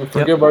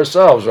forgive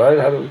ourselves, right?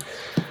 How do we?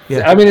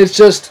 Yeah. I mean, it's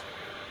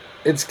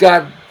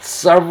got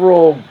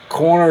several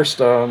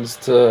cornerstones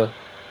to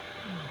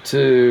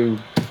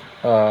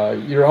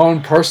your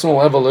own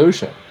personal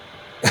evolution.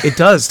 It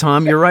does,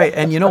 Tom. You're right.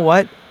 And you know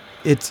what?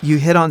 You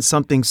hit on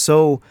something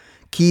so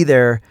key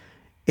there.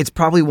 It's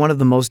probably one of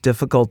the most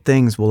difficult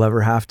things we'll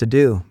ever have to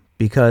do,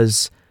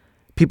 because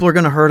people are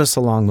going to hurt us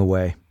along the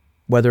way,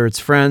 whether it's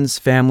friends,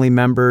 family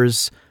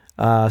members,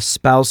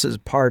 spouses,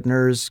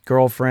 partners,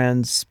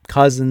 girlfriends,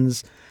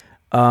 cousins.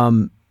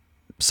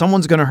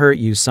 Someone's going to hurt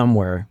you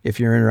somewhere if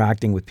you're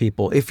interacting with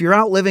people. If you're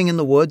out living in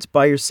the woods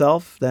by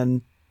yourself,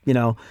 then, you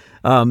know,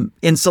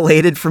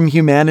 insulated from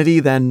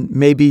humanity, then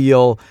maybe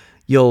you'll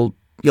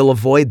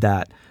avoid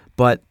that.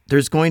 But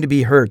there's going to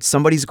be hurt.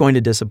 Somebody's going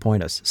to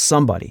disappoint us.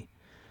 Somebody.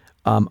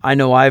 I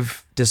know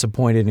I've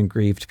disappointed and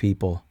grieved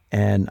people,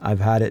 and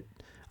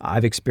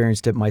I've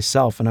experienced it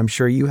myself, and I'm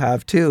sure you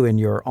have too in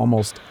your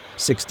almost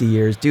 60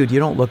 years. Dude, you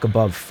don't look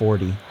above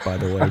 40, by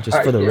the way,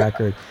 just for the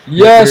record.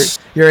 Yes.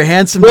 You're a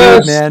handsome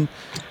dude, man.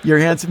 You're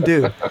a handsome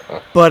dude.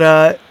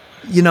 But,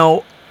 you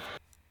know,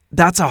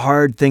 that's a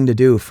hard thing to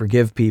do,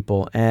 forgive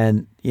people.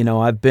 And, you know,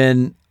 I've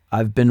been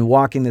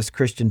walking this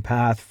Christian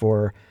path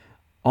for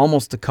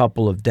almost a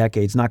couple of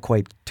decades, not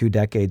quite 2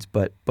 decades,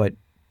 but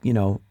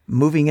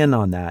moving in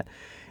on that.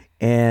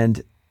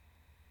 And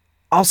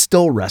I'll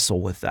still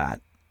wrestle with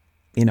that.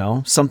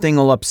 Something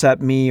will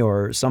upset me,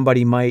 or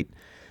somebody might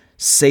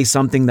say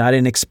something that I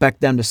didn't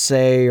expect them to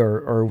say,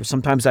 or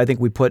sometimes I think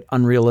we put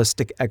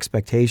unrealistic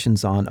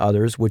expectations on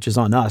others, which is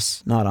on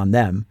us, not on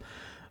them.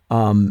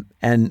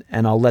 And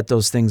I'll let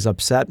those things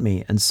upset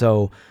me. And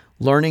so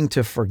learning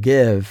to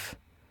forgive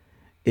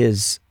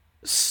is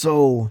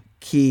so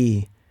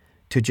key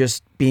to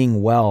just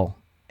being well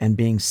and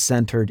being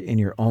centered in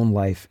your own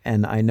life.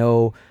 And I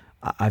know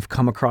I've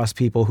come across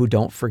people who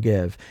don't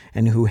forgive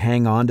and who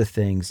hang on to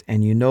things,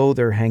 and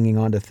they're hanging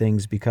on to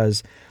things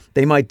because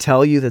they might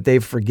tell you that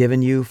they've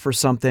forgiven you for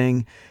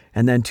something,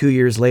 and then 2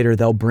 years later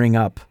they'll bring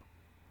up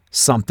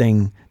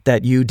something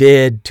that you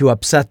did to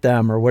upset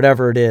them or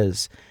whatever it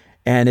is.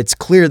 And it's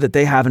clear that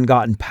they haven't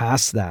gotten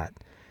past that.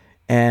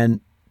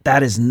 And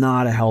that is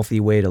not a healthy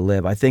way to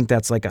live. I think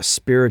that's like a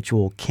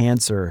spiritual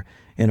cancer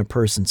in a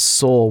person's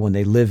soul when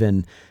they live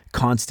in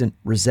constant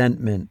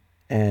resentment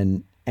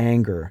and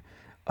anger.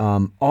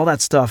 All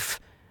that stuff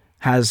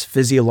has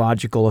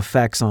physiological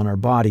effects on our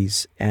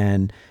bodies,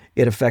 and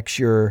it affects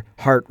your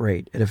heart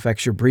rate. It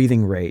affects your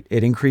breathing rate.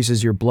 It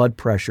increases your blood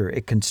pressure.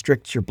 It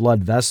constricts your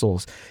blood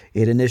vessels.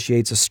 It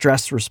initiates a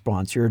stress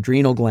response. Your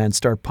adrenal glands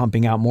start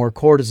pumping out more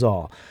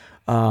cortisol.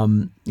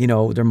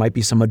 There might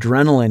be some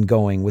adrenaline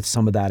going with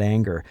some of that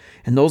anger.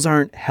 And those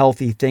aren't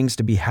healthy things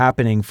to be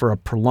happening for a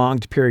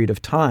prolonged period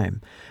of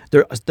time.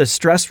 The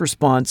stress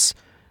response,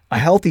 a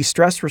healthy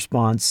stress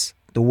response,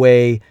 the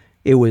way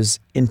it was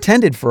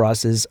intended for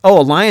us is, a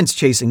lion's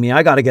chasing me.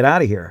 I got to get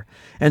out of here.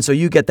 And so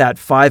you get that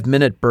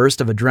 5-minute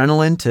burst of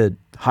adrenaline to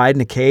hide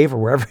in a cave or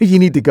wherever you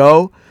need to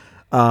go.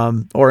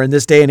 Or in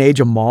this day and age,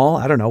 a mall,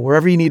 I don't know,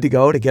 wherever you need to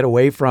go to get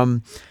away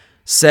from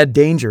said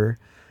danger.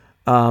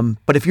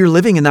 But if you're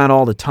living in that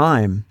all the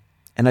time,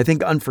 and I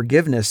think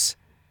unforgiveness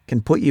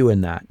can put you in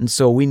that. And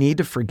so we need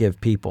to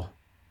forgive people.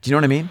 Do you know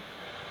what I mean?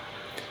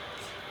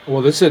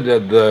 Well, this is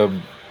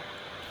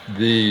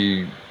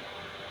the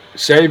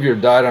Savior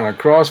died on a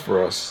cross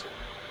for us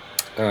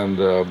and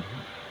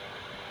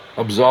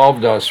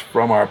absolved us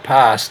from our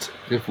past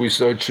if we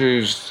so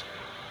choose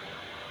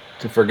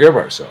to forgive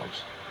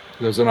ourselves.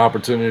 There's an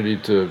opportunity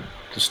to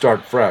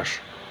start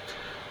fresh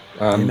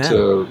and Amen.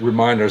 to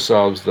remind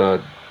ourselves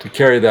that to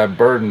carry that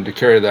burden, to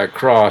carry that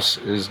cross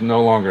is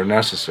no longer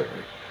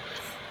necessary.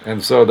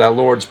 And so that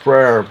Lord's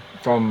Prayer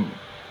from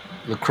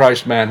the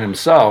Christ man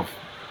himself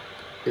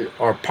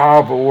are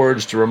powerful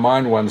words to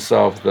remind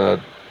oneself that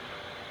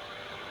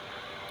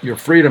your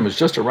freedom is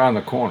just around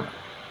the corner.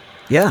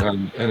 Yeah.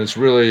 And it's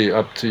really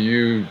up to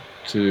you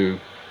to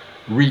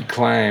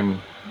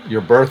reclaim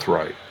your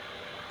birthright,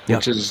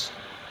 Yep.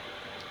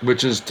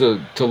 which is to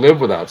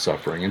live without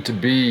suffering and to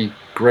be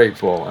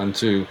grateful and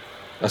to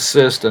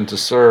assist and to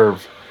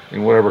serve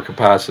in whatever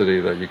capacity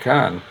that you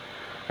can.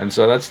 And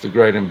so that's the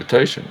great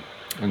invitation.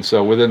 And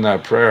so within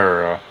that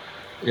prayer,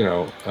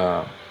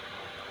 I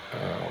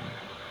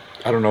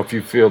don't know if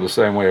you feel the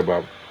same way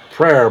about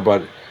prayer,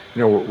 but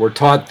we're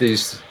taught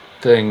these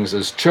things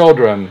as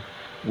children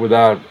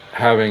without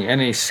having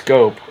any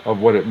scope of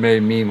what it may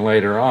mean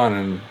later on,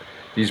 and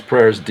these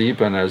prayers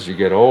deepen as you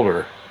get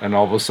older, and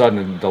all of a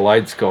sudden the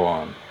lights go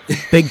on.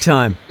 Big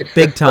time.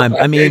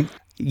 I mean,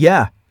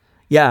 yeah,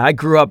 I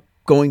grew up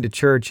going to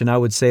church, and I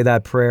would say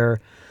that prayer.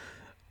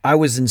 I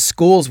was in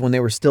schools when they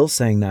were still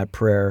saying that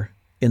prayer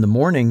in the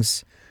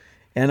mornings,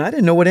 and I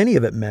didn't know what any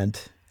of it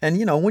meant. And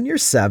when you're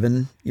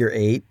 7, you're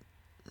 8,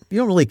 you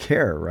don't really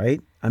care, right?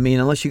 I mean,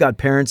 unless you got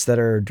parents that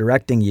are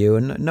directing you,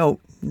 and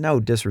no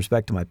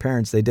disrespect to my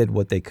parents, they did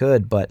what they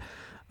could, but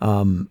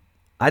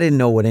I didn't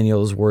know what any of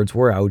those words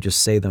were. I would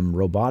just say them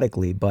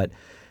robotically. But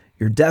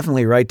you're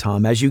definitely right,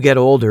 Tom. As you get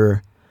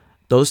older,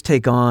 those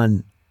take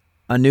on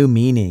a new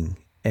meaning,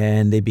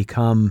 and they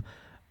become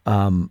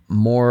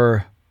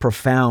more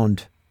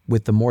profound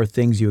with the more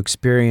things you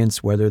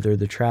experience, whether they're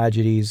the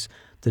tragedies,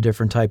 the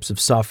different types of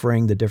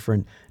suffering, the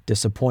different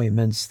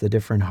disappointments, the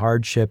different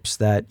hardships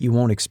that you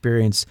won't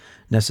experience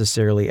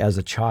necessarily as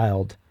a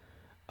child.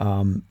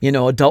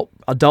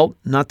 Adult,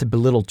 not to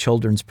belittle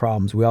children's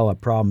problems. We all have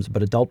problems,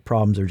 but adult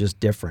problems are just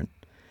different.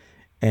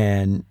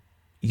 And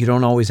you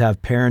don't always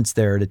have parents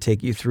there to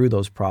take you through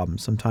those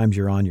problems. Sometimes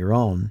you're on your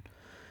own.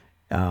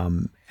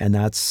 And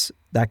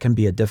that can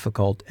be a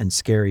difficult and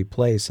scary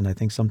place. And I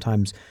think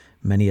sometimes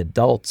many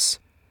adults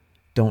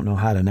don't know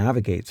how to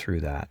navigate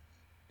through that.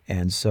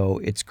 And so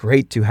it's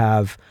great to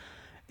have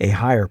a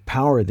higher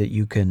power that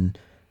you can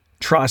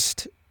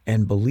trust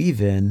and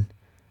believe in.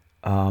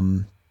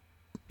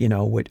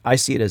 I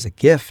see it as a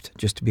gift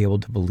just to be able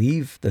to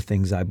believe the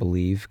things I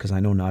believe, because I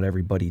know not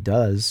everybody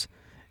does.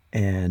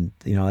 And,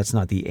 that's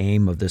not the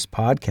aim of this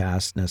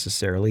podcast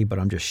necessarily, but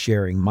I'm just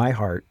sharing my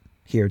heart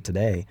here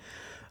today.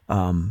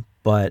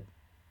 But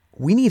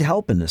we need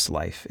help in this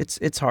life.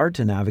 It's hard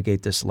to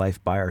navigate this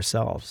life by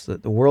ourselves.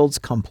 The world's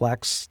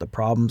complex. The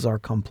problems are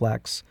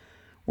complex.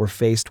 We're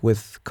faced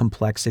with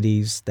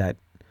complexities that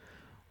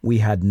we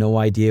had no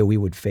idea we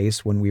would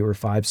face when we were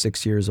 5,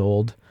 6 years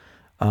old.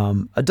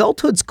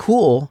 Adulthood's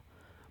cool,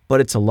 but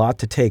it's a lot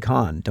to take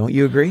on. Don't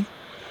you agree?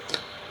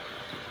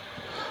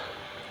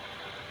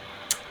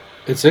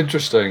 It's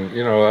interesting.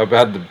 I've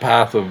had the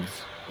path of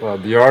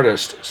the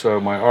artist, so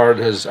my art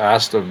has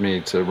asked of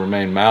me to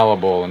remain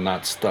malleable and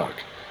not stuck.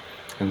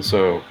 And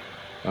so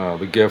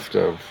the gift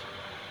of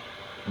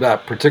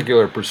that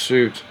particular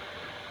pursuit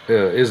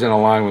is in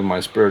line with my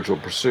spiritual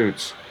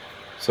pursuits.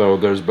 So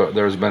there's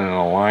been an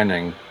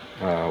aligning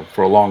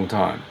for a long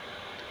time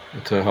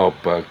to help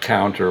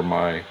counter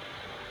my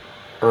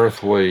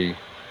earthly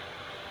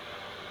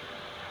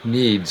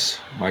needs,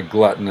 my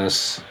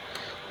gluttonous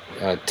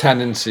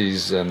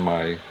tendencies, and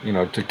my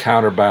to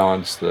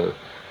counterbalance the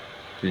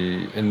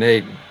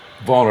innate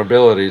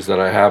vulnerabilities that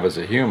I have as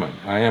a human.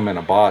 I am in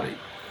a body,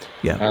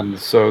 and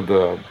so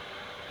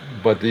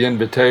the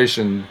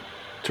invitation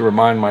to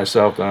remind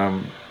myself that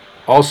I'm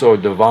also a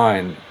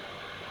divine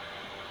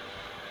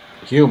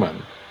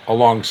human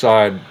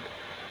alongside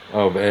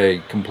of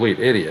a complete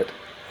idiot.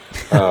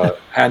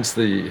 Hence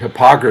the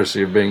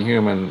hypocrisy of being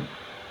human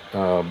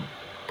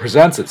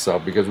presents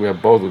itself, because we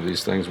have both of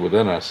these things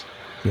within us.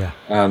 Yeah.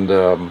 And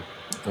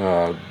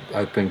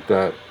I think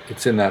that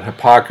it's in that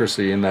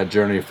hypocrisy, in that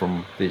journey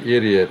from the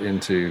idiot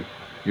into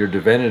your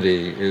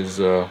divinity, is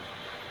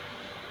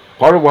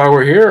part of why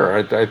we're here.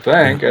 I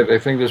think. I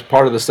think there's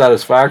part of the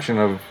satisfaction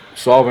of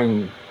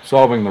solving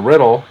the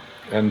riddle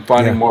and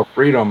finding more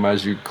freedom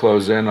as you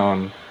close in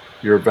on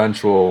your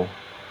eventual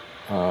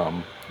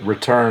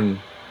return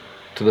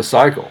to the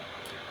cycle.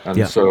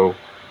 And so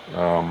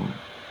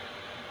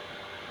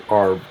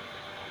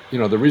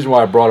the reason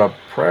why I brought up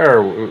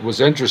prayer was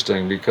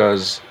interesting,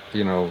 because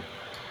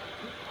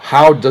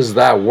how does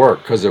that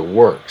work? Because it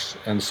works.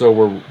 And so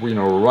we're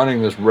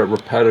running this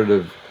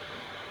repetitive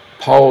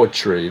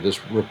poetry,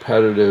 this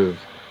repetitive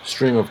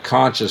stream of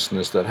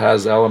consciousness that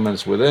has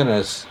elements within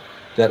us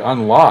that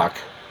unlock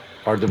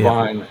our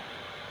divine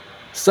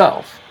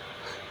self.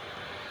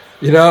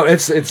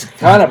 It's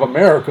kind of a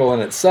miracle in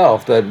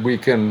itself that we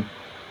can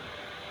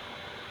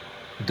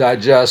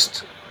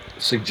digest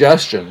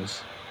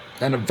suggestions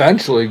and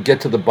eventually get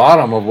to the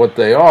bottom of what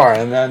they are,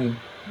 and then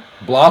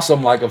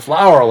blossom like a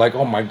flower, like,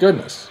 oh my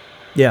goodness.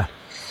 Yeah.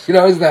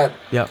 Isn't that?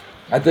 Yeah.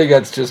 I think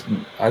it's just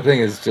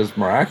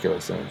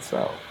miraculous in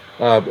itself,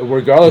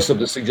 regardless of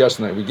the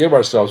suggestion that we give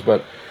ourselves.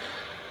 But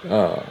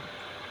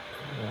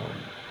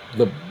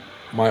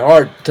my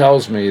art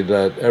tells me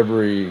that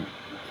every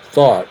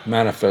thought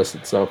manifests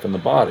itself in the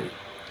body.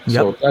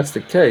 So if that's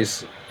the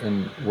case,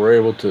 and we're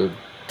able to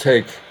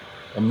take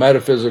a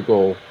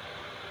metaphysical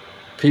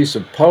piece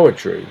of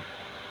poetry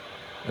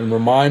and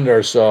remind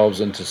ourselves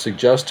and to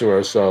suggest to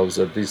ourselves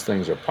that these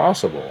things are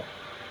possible,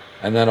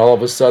 and then all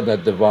of a sudden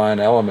that divine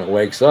element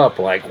wakes up,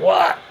 like,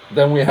 what?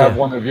 Then we have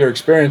one of your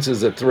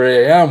experiences at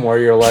 3 a.m. where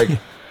you're like,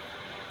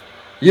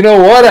 you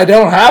know what? I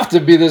don't have to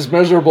be this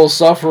miserable,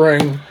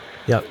 suffering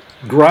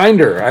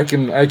grinder. I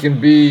can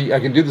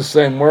do the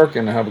same work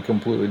and have a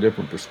completely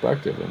different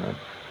perspective. And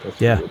that's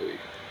really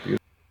beautiful.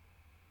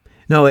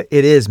 No, it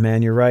is,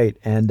 man. You're right.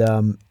 And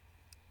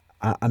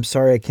I'm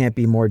sorry I can't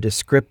be more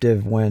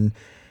descriptive when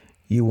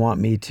you want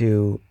me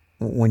to.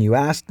 When you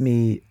asked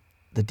me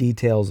the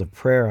details of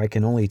prayer, I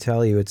can only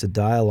tell you it's a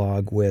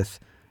dialogue with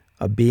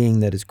a being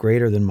that is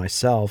greater than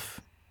myself,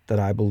 that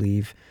I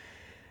believe.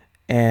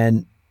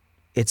 And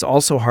it's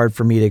also hard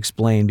for me to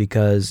explain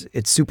because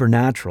it's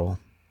supernatural,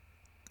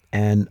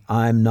 and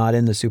I'm not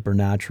in the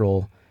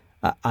supernatural.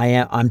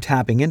 I'm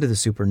tapping into the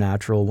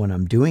supernatural when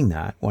I'm doing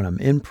that, when I'm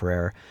in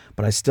prayer,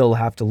 but I still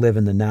have to live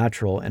in the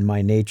natural, and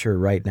my nature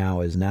right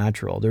now is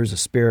natural. There's a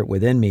spirit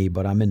within me,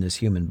 but I'm in this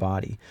human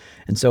body.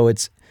 And so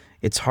it's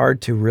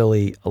hard to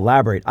really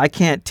elaborate. I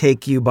can't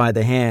take you by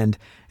the hand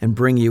and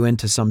bring you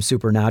into some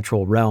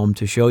supernatural realm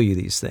to show you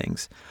these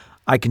things.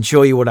 I can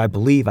show you what I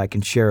believe. I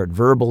can share it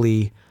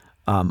verbally.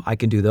 I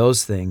can do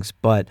those things,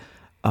 but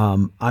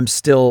I'm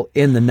still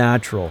in the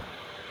natural.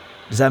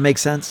 Does that make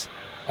sense?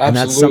 Absolutely. And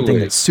that's something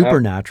that's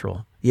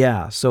supernatural.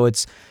 Yeah. So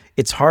it's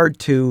hard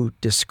to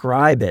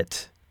describe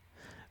it.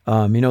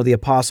 The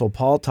Apostle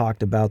Paul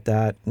talked about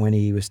that when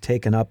he was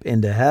taken up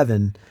into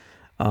heaven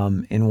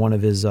in one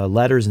of his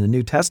letters in the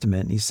New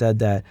Testament. He said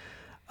that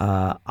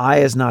eye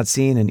has not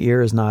seen and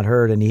ear has not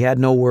heard, and he had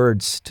no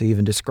words to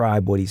even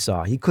describe what he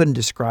saw. He couldn't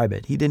describe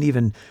it. He didn't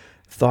even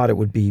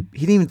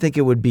think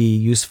it would be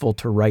useful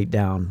to write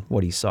down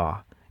what he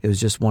saw. It was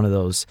just one of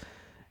those,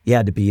 you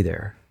had to be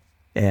there.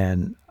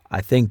 And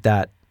I think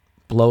that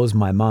blows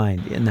my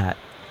mind, in that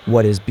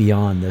what is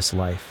beyond this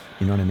life.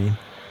 You know what I mean?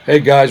 Hey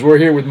guys, we're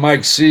here with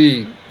Mike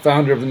C.,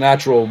 founder of the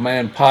Natural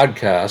Man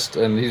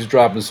podcast, and he's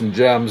dropping some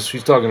gems.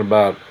 He's talking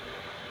about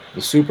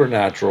the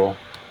supernatural,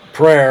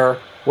 prayer.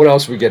 What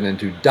else are we getting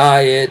into?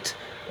 Diet.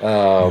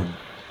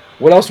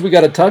 What else do we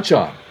got to touch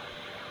on?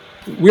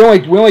 We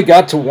only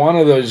got to one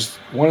of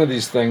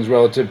these things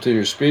relative to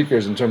your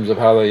speakers in terms of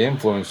how they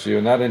influenced you,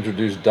 and that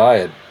introduced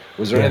diet.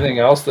 Was there anything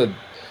else that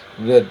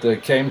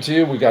came to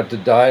you? We got to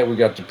diet, we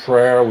got to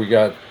prayer,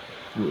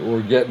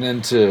 we're getting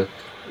into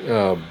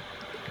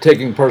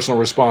taking personal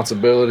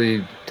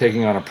responsibility,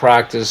 taking on a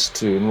practice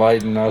to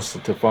enlighten us,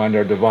 to find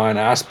our divine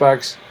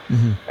aspects.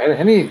 Mm-hmm.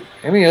 And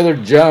any other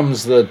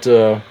gems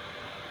that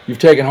you've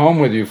taken home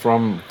with you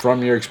from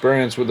your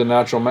experience with the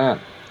Natural Man?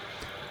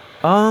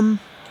 I'm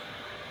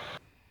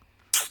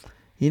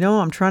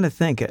trying to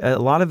think. A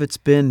lot of it's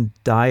been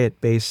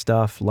diet-based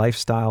stuff,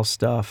 lifestyle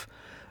stuff,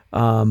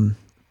 emotional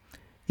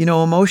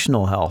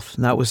health.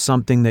 And that was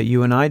something that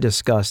you and I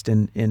discussed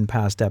in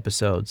past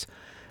episodes.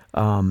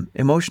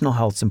 Emotional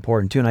health's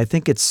important too, and I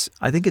think it's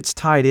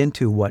tied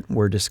into what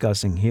we're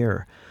discussing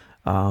here.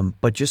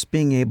 But just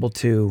being able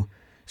to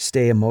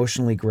stay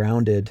emotionally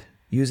grounded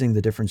using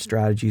the different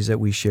strategies that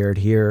we shared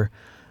here,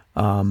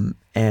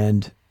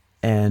 and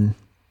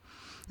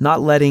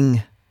not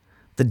letting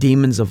the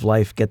demons of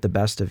life get the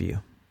best of you,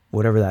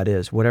 whatever that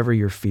is, whatever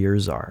your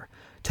fears are,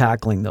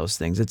 tackling those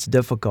things. It's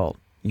difficult.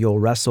 You'll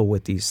wrestle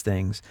with these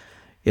things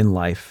in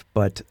life,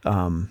 but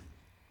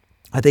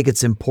I think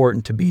it's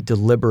important to be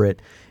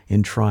deliberate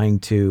in trying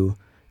to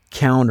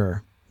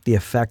counter the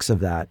effects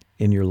of that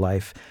in your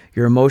life.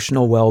 Your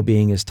emotional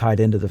well-being is tied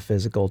into the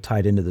physical,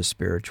 tied into the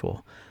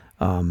spiritual.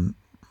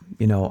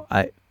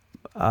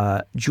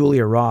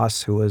 Julia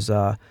Ross, who was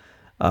a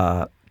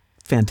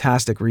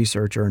fantastic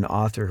researcher and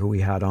author who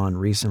we had on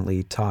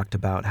recently, talked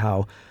about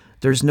how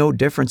there's no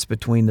difference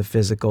between the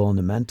physical and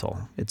the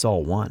mental. It's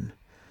all one.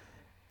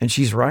 And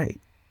she's right.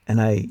 And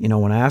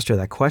when I asked her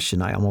that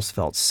question, I almost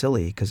felt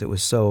silly because it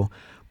was so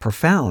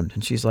profound.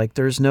 And she's like,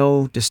 there's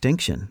no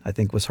distinction, I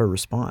think was her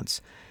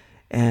response.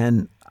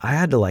 And I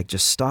had to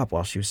just stop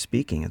while she was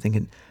speaking and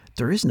thinking,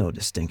 there is no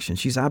distinction.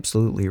 She's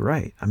absolutely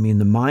right. I mean,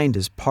 the mind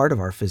is part of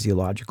our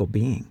physiological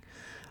being.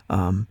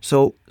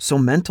 So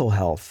mental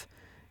health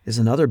is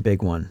another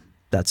big one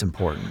that's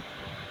important.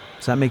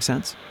 Does that make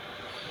sense?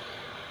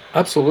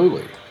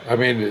 Absolutely. I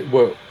mean,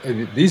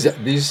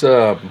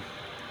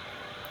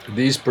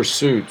 these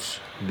pursuits,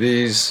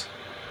 these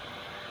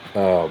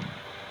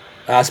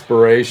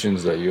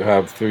aspirations that you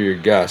have through your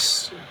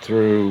guests,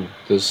 through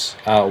this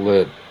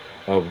outlet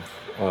of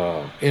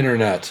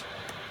internet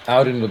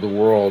out into the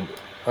world,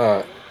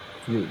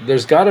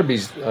 there's got to be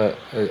a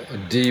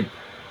deep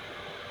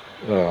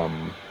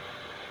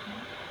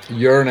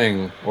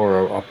yearning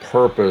or a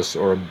purpose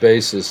or a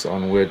basis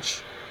on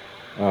which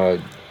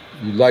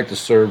you'd like to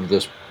serve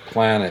this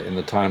planet in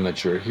the time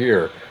that you're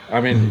here. I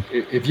mean,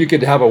 if you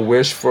could have a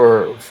wish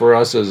for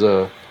us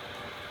as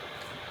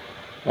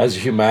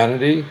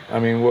humanity, I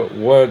mean, what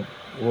would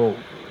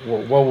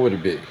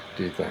it be,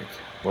 do you think?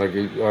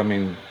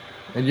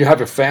 And you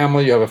have a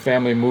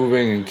family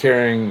moving and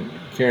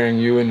carrying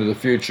you into the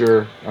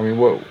future. I mean,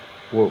 what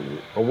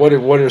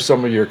are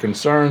some of your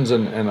concerns,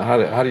 and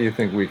how do you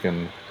think we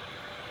can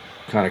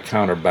kind of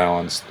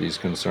counterbalance these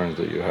concerns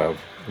that you have,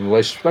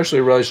 especially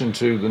in relation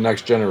to the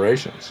next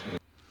generations?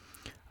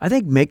 I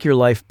think make your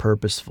life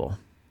purposeful.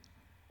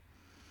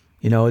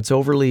 It's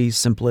overly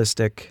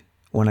simplistic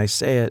when I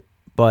say it,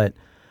 but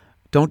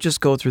don't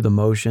just go through the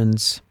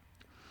motions.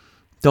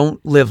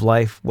 Don't live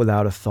life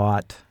without a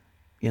thought.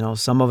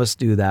 Some of us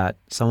do that.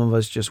 Some of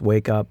us just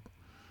wake up,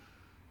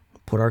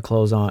 put our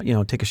clothes on,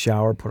 take a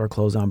shower, put our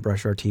clothes on,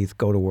 brush our teeth,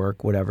 go to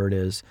work, whatever it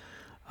is.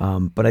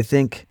 But I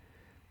think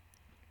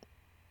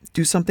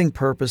do something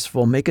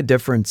purposeful, make a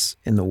difference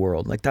in the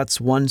world.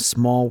 That's one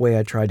small way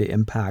I tried to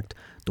impact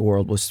the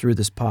world was through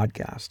this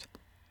podcast.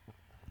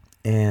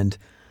 And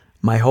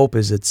my hope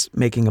is it's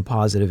making a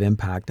positive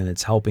impact and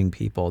it's helping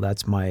people.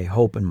 That's my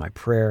hope and my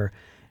prayer.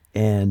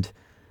 And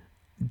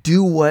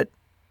do what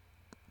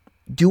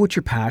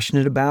you're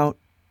passionate about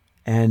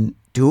and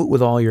do it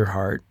with all your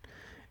heart.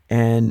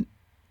 And,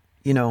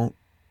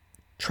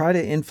 try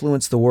to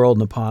influence the world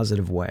in a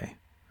positive way.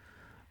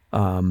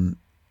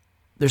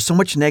 There's so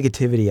much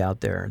negativity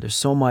out there. There's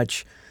so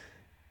much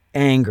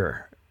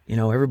anger.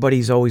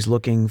 Everybody's always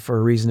looking for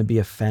a reason to be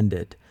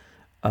offended.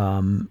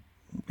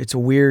 It's a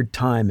weird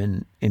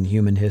time in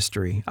human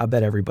history. I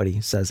bet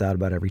everybody says that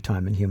about every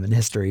time in human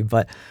history.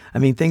 But I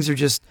mean, things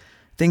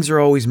are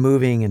always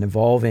moving and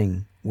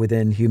evolving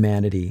within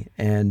humanity.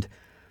 And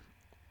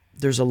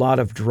there's a lot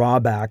of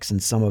drawbacks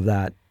in some of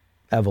that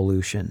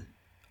evolution.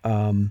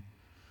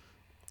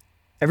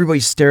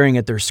 Everybody's staring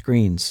at their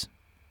screens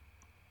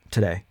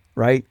today,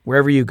 right?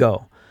 Wherever you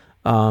go.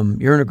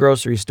 You're in a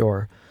grocery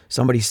store,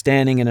 somebody's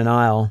standing in an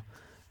aisle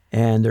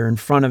and they're in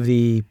front of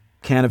the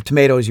can of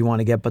tomatoes you want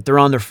to get, but they're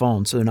on their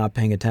phone, so they're not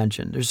paying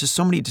attention. There's just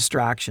so many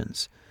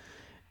distractions.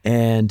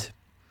 And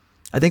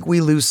I think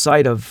we lose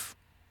sight of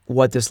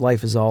what this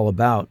life is all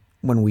about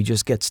when we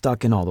just get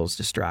stuck in all those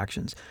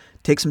distractions.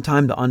 Take some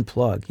time to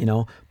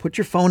unplug, put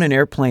your phone in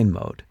airplane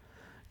mode.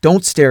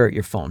 Don't stare at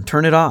your phone.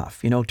 Turn it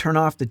off, turn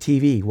off the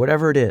TV,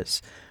 whatever it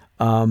is.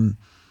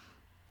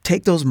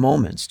 Take those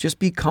moments. Just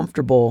be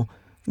comfortable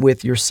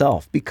with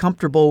yourself. Be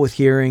comfortable with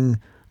hearing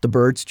the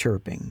birds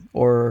chirping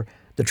or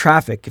the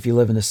traffic if you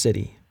live in the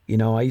city.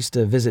 I used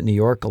to visit New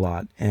York a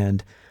lot,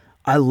 and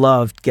I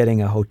loved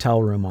getting a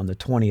hotel room on the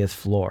 20th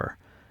floor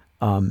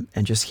and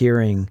just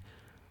hearing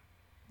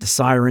the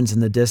sirens in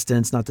the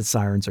distance. Not that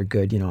sirens are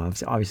good,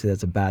 obviously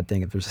that's a bad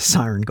thing if there's a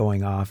siren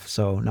going off,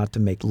 so not to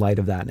make light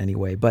of that in any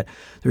way. But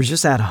there's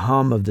just that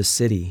hum of the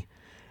city.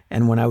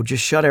 And when I would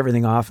just shut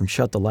everything off and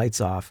shut the lights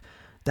off,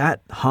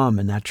 that hum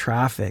and that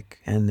traffic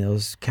and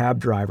those cab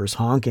drivers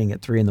honking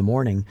at 3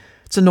 a.m,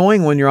 it's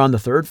annoying when you're on the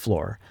 3rd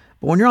floor.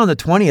 But when you're on the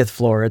 20th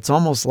floor, it's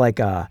almost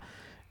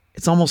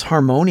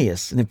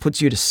harmonious, and it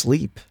puts you to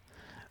sleep.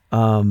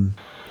 I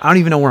don't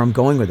even know where I'm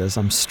going with this.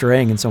 I'm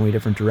straying in so many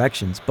different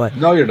directions, but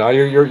No, you're not.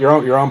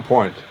 You're on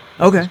point.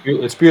 okay,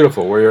 It's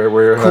beautiful where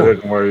you're Cool.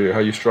 headed and how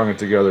you strung it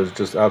together is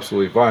just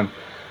absolutely fine.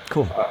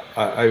 cool.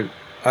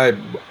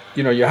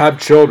 You have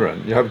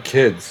children, you have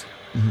kids.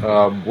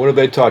 Mm-hmm. What have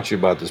they taught you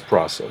about this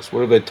process? What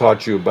have they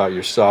taught you about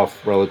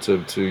yourself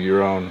relative to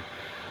your own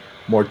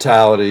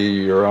mortality,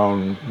 your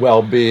own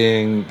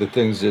well-being, the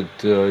things that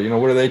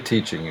what are they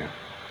teaching you?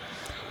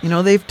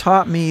 They've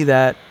taught me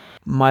that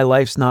my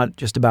life's not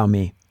just about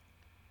me.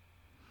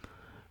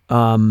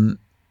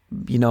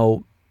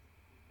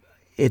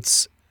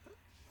 It's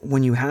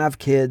when you have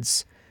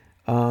kids,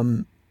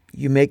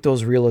 you make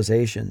those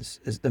realizations.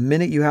 The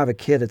minute you have a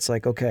kid, it's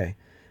like, okay,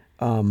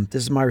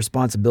 this is my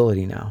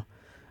responsibility now.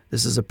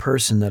 This is a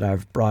person that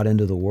I've brought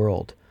into the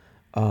world.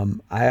 I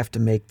have to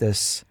make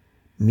this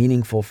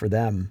meaningful for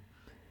them.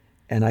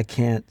 And I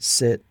can't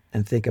sit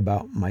and think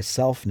about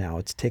myself now.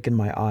 It's taken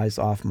my eyes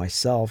off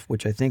myself,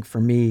 which I think for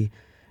me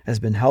has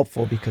been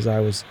helpful because I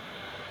was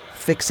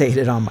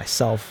fixated on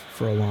myself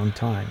for a long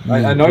time.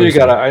 I know you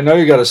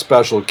got a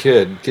special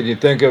kid. Can you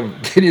think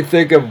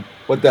of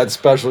what that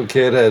special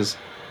kid has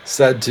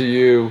said to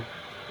you,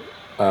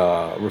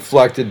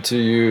 reflected to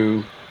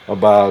you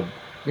about,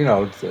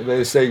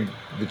 they say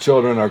the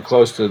children are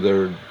close to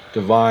their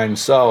divine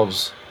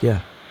selves.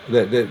 Yeah.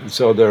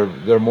 So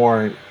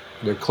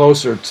they're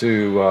closer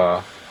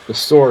to the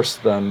source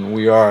than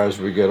we are as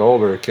we get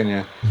older.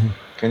 Can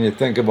you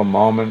think of a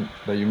moment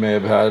that you may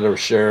have had or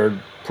shared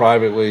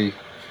privately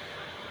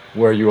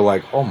where you were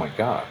like, oh my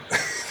God,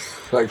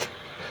 like?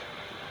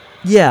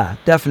 Yeah,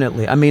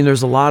 definitely. I mean,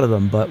 there's a lot of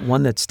them, but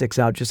one that sticks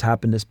out just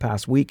happened this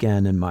past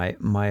weekend, and my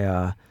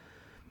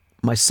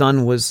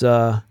son was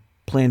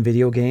playing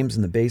video games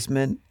in the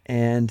basement,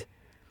 and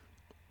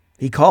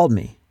he called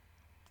me,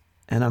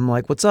 and I'm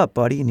like, "What's up,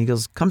 buddy?" And he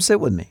goes, "Come sit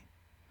with me."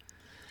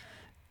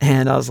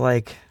 And I was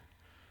like,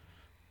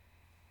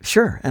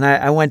 "Sure." And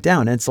I went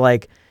down, and it's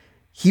like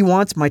he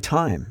wants my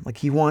time, like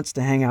he wants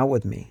to hang out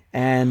with me,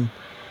 and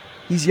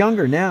he's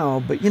younger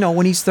now, but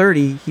when he's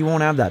 30, he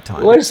won't have that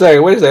time. Wait a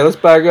second. Let's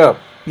back up.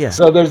 Yeah.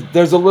 So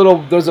there's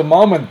a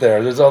moment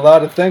there. There's a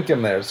lot of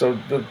thinking there. So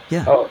the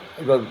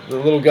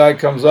little guy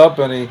comes up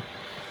and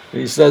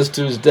he says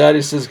to his dad,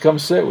 he says, "Come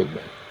sit with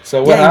me."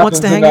 So what he happens wants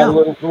to in hang that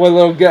out.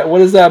 little guy? What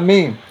does that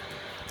mean?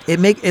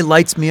 It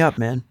lights me up,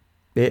 man.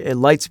 It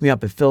lights me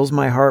up. It fills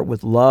my heart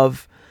with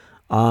love.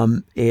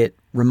 It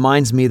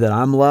reminds me that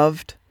I'm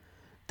loved,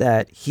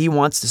 that he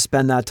wants to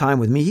spend that time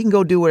with me. He can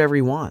go do whatever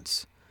he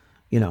wants,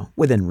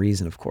 within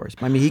reason, of course.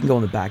 I mean, he can go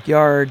in the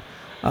backyard.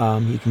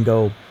 He can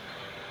go.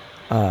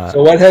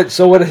 So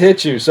what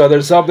hit you? So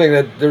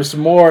there's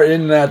more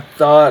in that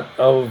thought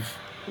of,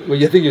 well,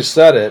 you think you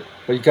said it,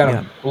 but you kind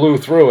of blew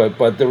through it.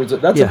 But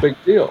that's a big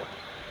deal.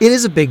 It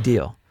is a big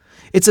deal.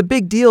 It's a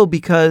big deal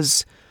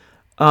because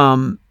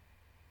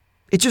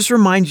it just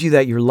reminds you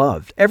that you're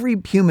loved. Every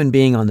human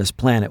being on this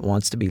planet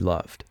wants to be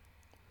loved,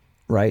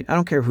 right? I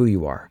don't care who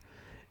you are.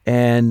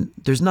 And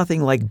there's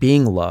nothing like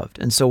being loved.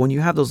 And so when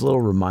you have those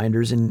little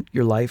reminders in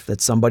your life that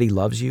somebody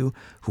loves you,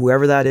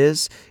 whoever that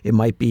is, it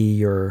might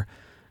be it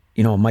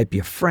might be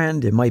a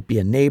friend, it might be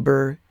a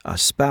neighbor, a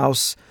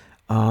spouse,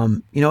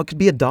 it could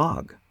be a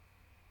dog,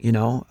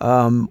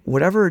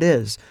 whatever it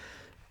is,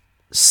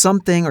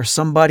 something or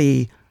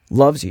somebody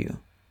loves you,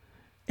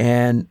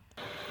 and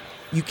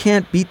you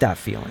can't beat that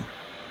feeling.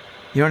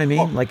 You know what I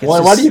mean? Like,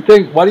 why do you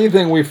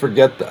think we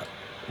forget that?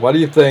 Why do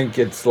you think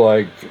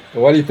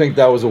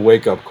that was a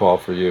wake-up call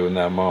for you in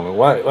that moment?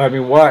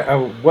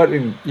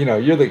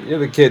 You're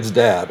the kid's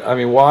dad. I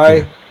mean,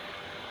 why?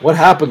 What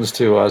happens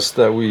to us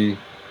that we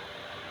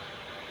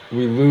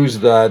lose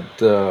that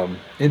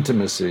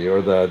intimacy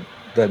or that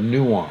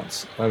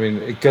nuance? I mean,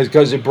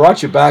 because it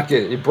brought you back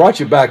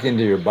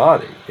into your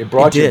body. It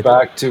brought you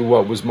back to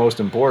what was most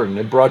important.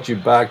 It brought you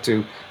back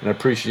to an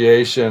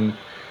appreciation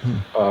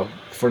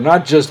for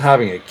not just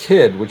having a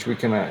kid, which we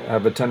can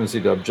have a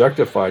tendency to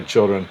objectify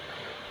children.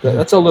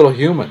 That's a little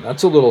human.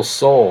 That's a little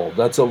soul.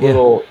 That's a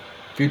little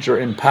future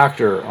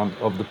impactor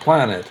of the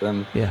planet.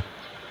 And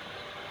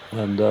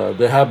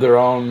they have they're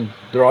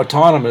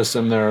autonomous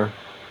in their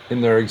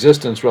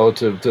existence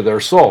relative to their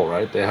soul,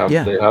 right? They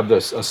have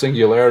a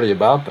singularity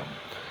about them.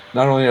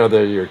 Not only are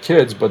they your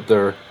kids, but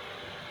they're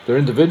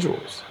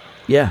individuals.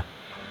 Yeah.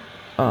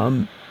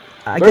 I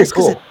Very guess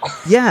cool.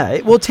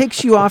 It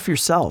takes you off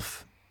yourself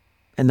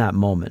in that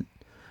moment.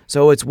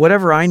 So it's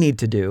whatever I need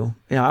to do.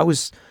 I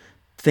was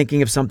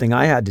thinking of something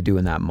I had to do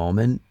in that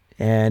moment,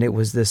 and it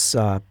was this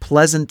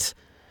pleasant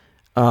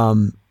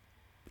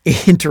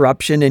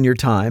interruption in your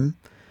time,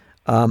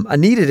 a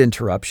needed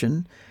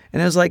interruption.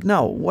 And I was like,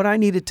 no, what I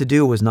needed to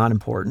do was not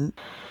important.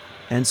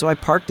 And so I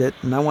parked it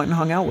and I went and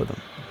hung out with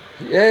him.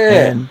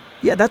 Yeah. And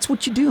that's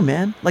what you do,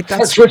 man. Like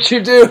that's what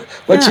you do.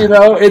 But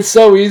it's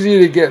so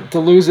easy to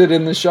lose it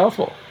in the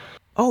shuffle.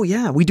 Oh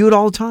yeah, we do it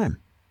all the time.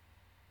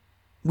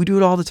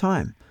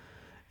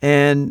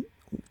 And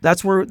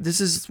this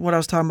is what I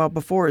was talking about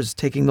before, is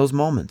taking those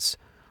moments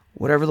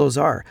whatever those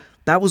are.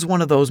 That was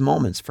one of those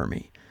moments for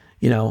me.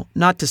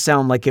 Not to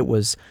sound like it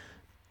was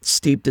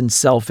steeped in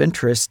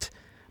self-interest,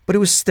 but it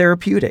was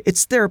therapeutic.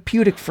 It's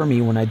therapeutic for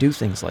me when I do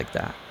things like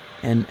that.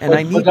 And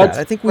I need that.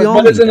 I think we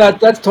all need that.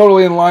 That's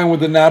totally in line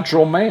with the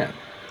natural man.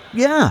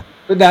 Yeah.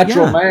 The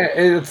natural man.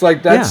 It's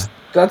like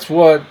that's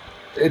what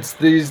it's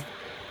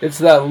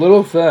that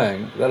little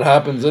thing that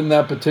happens in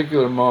that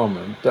particular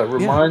moment that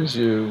reminds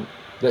you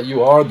that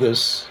you are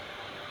this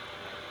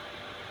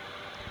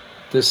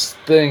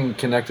thing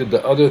connected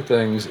to other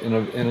things in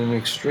an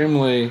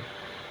extremely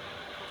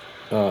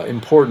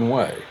important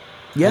way.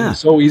 Yeah. And it's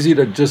so easy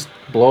to just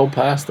blow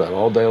past that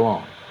all day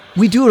long.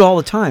 We do it all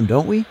the time,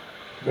 don't we?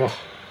 Ugh.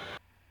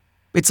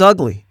 It's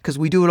ugly because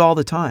we do it all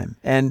the time.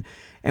 And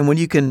when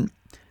you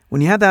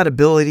have that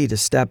ability to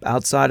step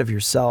outside of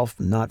yourself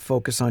and not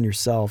focus on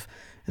yourself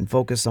and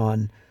focus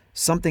on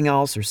something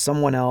else or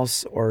someone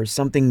else or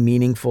something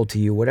meaningful to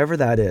you, whatever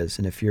that is.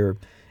 And if you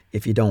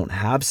don't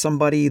have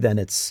somebody, then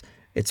it's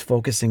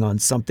focusing on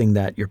something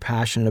that you're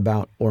passionate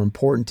about or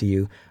important to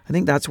you. I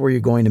think that's where you're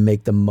going to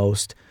make the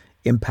most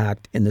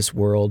impact in this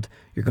world.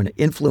 You're going to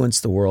influence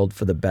the world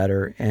for the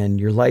better, and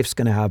your life's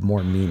going to have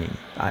more meaning.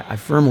 I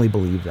firmly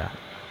believe that.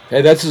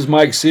 Hey, this is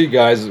Mike C,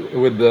 guys,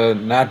 with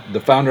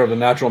the founder of the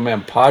Natural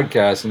Man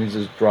podcast, and he's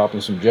just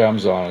dropping some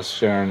gems on us,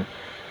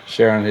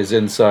 sharing his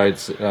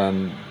insights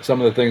on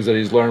some of the things that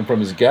he's learned from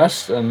his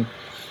guests and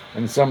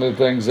some of the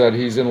things that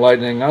he's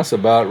enlightening us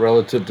about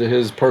relative to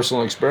his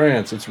personal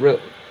experience. It's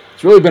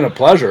really been a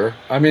pleasure.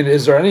 I mean,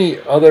 is there any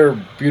other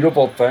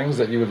beautiful things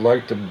that you would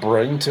like to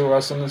bring to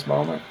us in this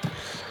moment?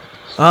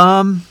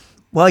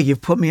 Well,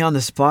 you've put me on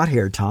the spot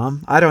here,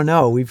 Tom. I don't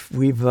know. We've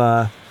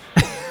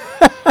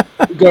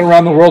We've gone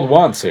around the world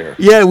once here.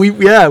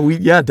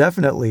 Yeah,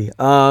 definitely.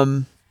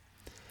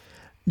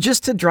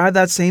 Just to drive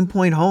that same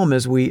point home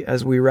as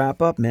we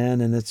wrap up,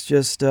 man, and it's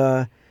just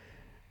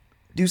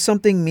do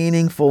something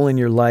meaningful in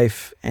your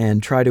life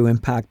and try to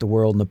impact the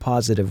world in a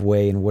positive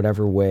way, in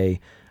whatever way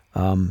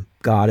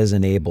God has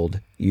enabled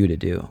you to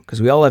do.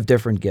 Because we all have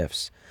different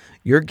gifts.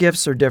 Your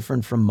gifts are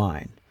different from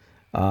mine.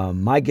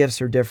 My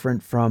gifts are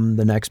different from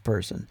the next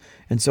person.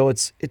 And so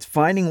it's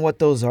finding what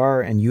those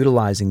are and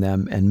utilizing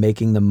them and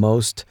making the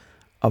most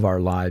of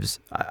our lives.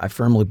 I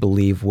firmly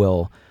believe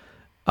will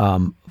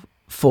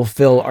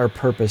fulfill our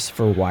purpose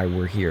for why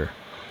we're here.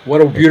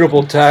 What a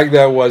beautiful tag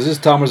that was. This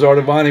is Thomas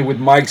Artavani with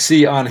Mike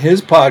C on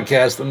his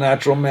podcast, the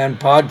Natural Man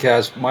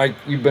Podcast. Mike,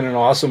 you've been an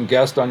awesome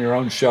guest on your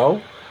own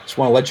show. Just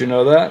want to let you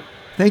know that.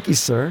 Thank you,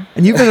 sir.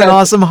 And you've been an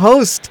awesome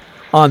host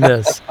on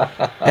this.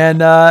 And,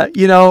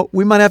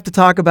 we might have to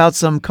talk about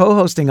some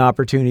co-hosting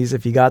opportunities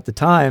if you got the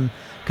time,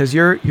 because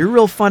you're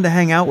real fun to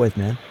hang out with,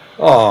 man.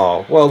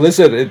 Oh, well,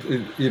 listen,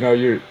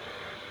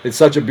 it's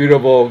such a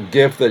beautiful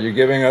gift that you're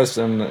giving us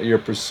and your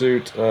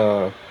pursuit.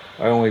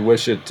 I only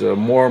wish it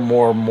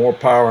more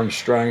power and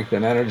strength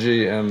and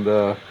energy, and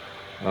we'll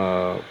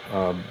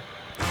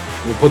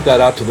put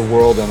that out to the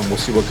world and we'll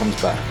see what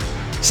comes back.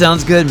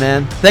 Sounds good,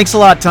 man. Thanks a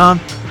lot, Tom.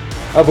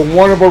 Have a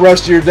wonderful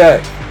rest of your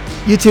day.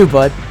 You too,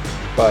 bud.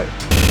 Bye.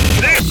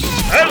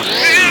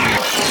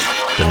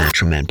 The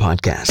Natural Man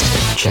Podcast.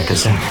 Check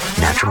us out,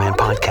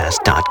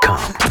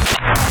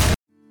 naturalmanpodcast.com.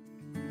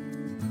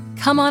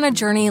 Come on a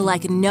journey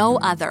like no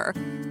other,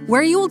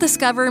 where you will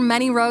discover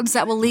many roads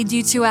that will lead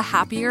you to a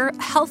happier,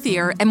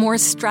 healthier, and more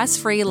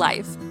stress-free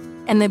life.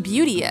 And the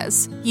beauty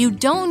is, you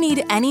don't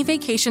need any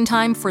vacation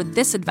time for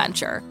this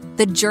adventure.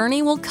 The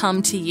journey will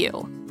come to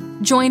you.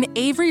 Join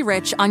Avery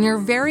Rich on your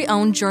very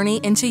own journey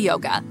into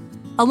yoga.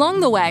 Along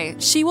the way,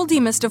 she will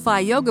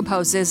demystify yoga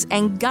poses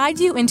and guide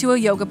you into a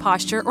yoga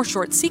posture or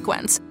short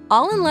sequence,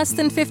 all in less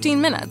than 15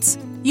 minutes.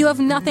 You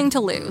have nothing to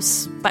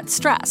lose but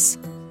stress.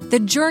 The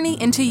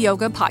Journey into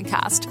Yoga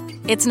podcast.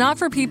 It's not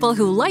for people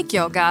who like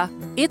yoga,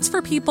 it's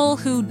for people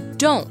who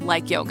don't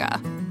like yoga.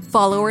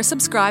 Follow or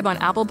subscribe on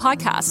Apple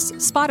Podcasts,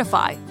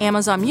 Spotify,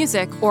 Amazon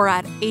Music, or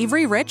at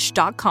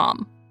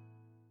averyrich.com.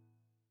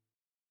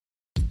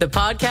 The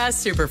Podcast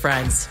Super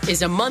Friends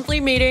is a monthly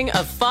meeting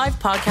of 5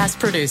 podcast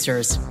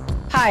producers.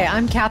 Hi,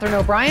 I'm Katherine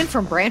O'Brien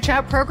from Branch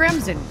Out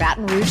Programs in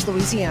Baton Rouge,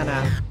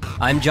 Louisiana.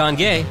 I'm John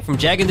Gay from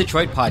Jag and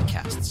Detroit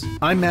Podcasts.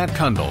 I'm Matt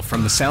Kundle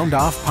from the Sound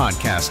Off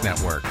Podcast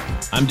Network.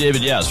 I'm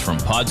David Yaz from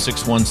Pod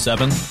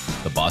 617,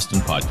 the Boston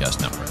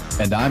Podcast Network.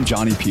 And I'm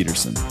Johnny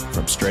Peterson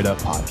from Straight Up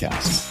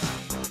Podcasts.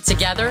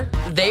 Together,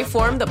 they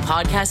form the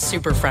Podcast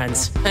Super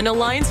Friends, an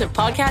alliance of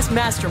podcast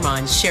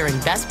masterminds sharing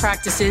best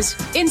practices,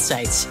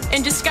 insights,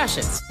 and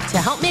discussions to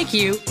help make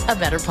you a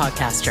better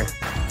podcaster.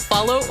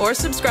 Follow or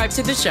subscribe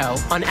to the show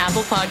on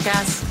Apple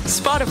Podcasts,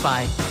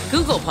 Spotify,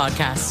 Google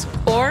Podcasts,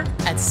 or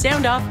at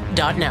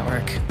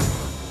soundoff.network.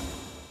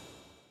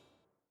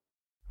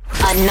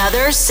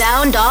 Another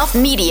Sound Off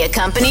Media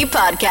Company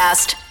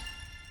podcast.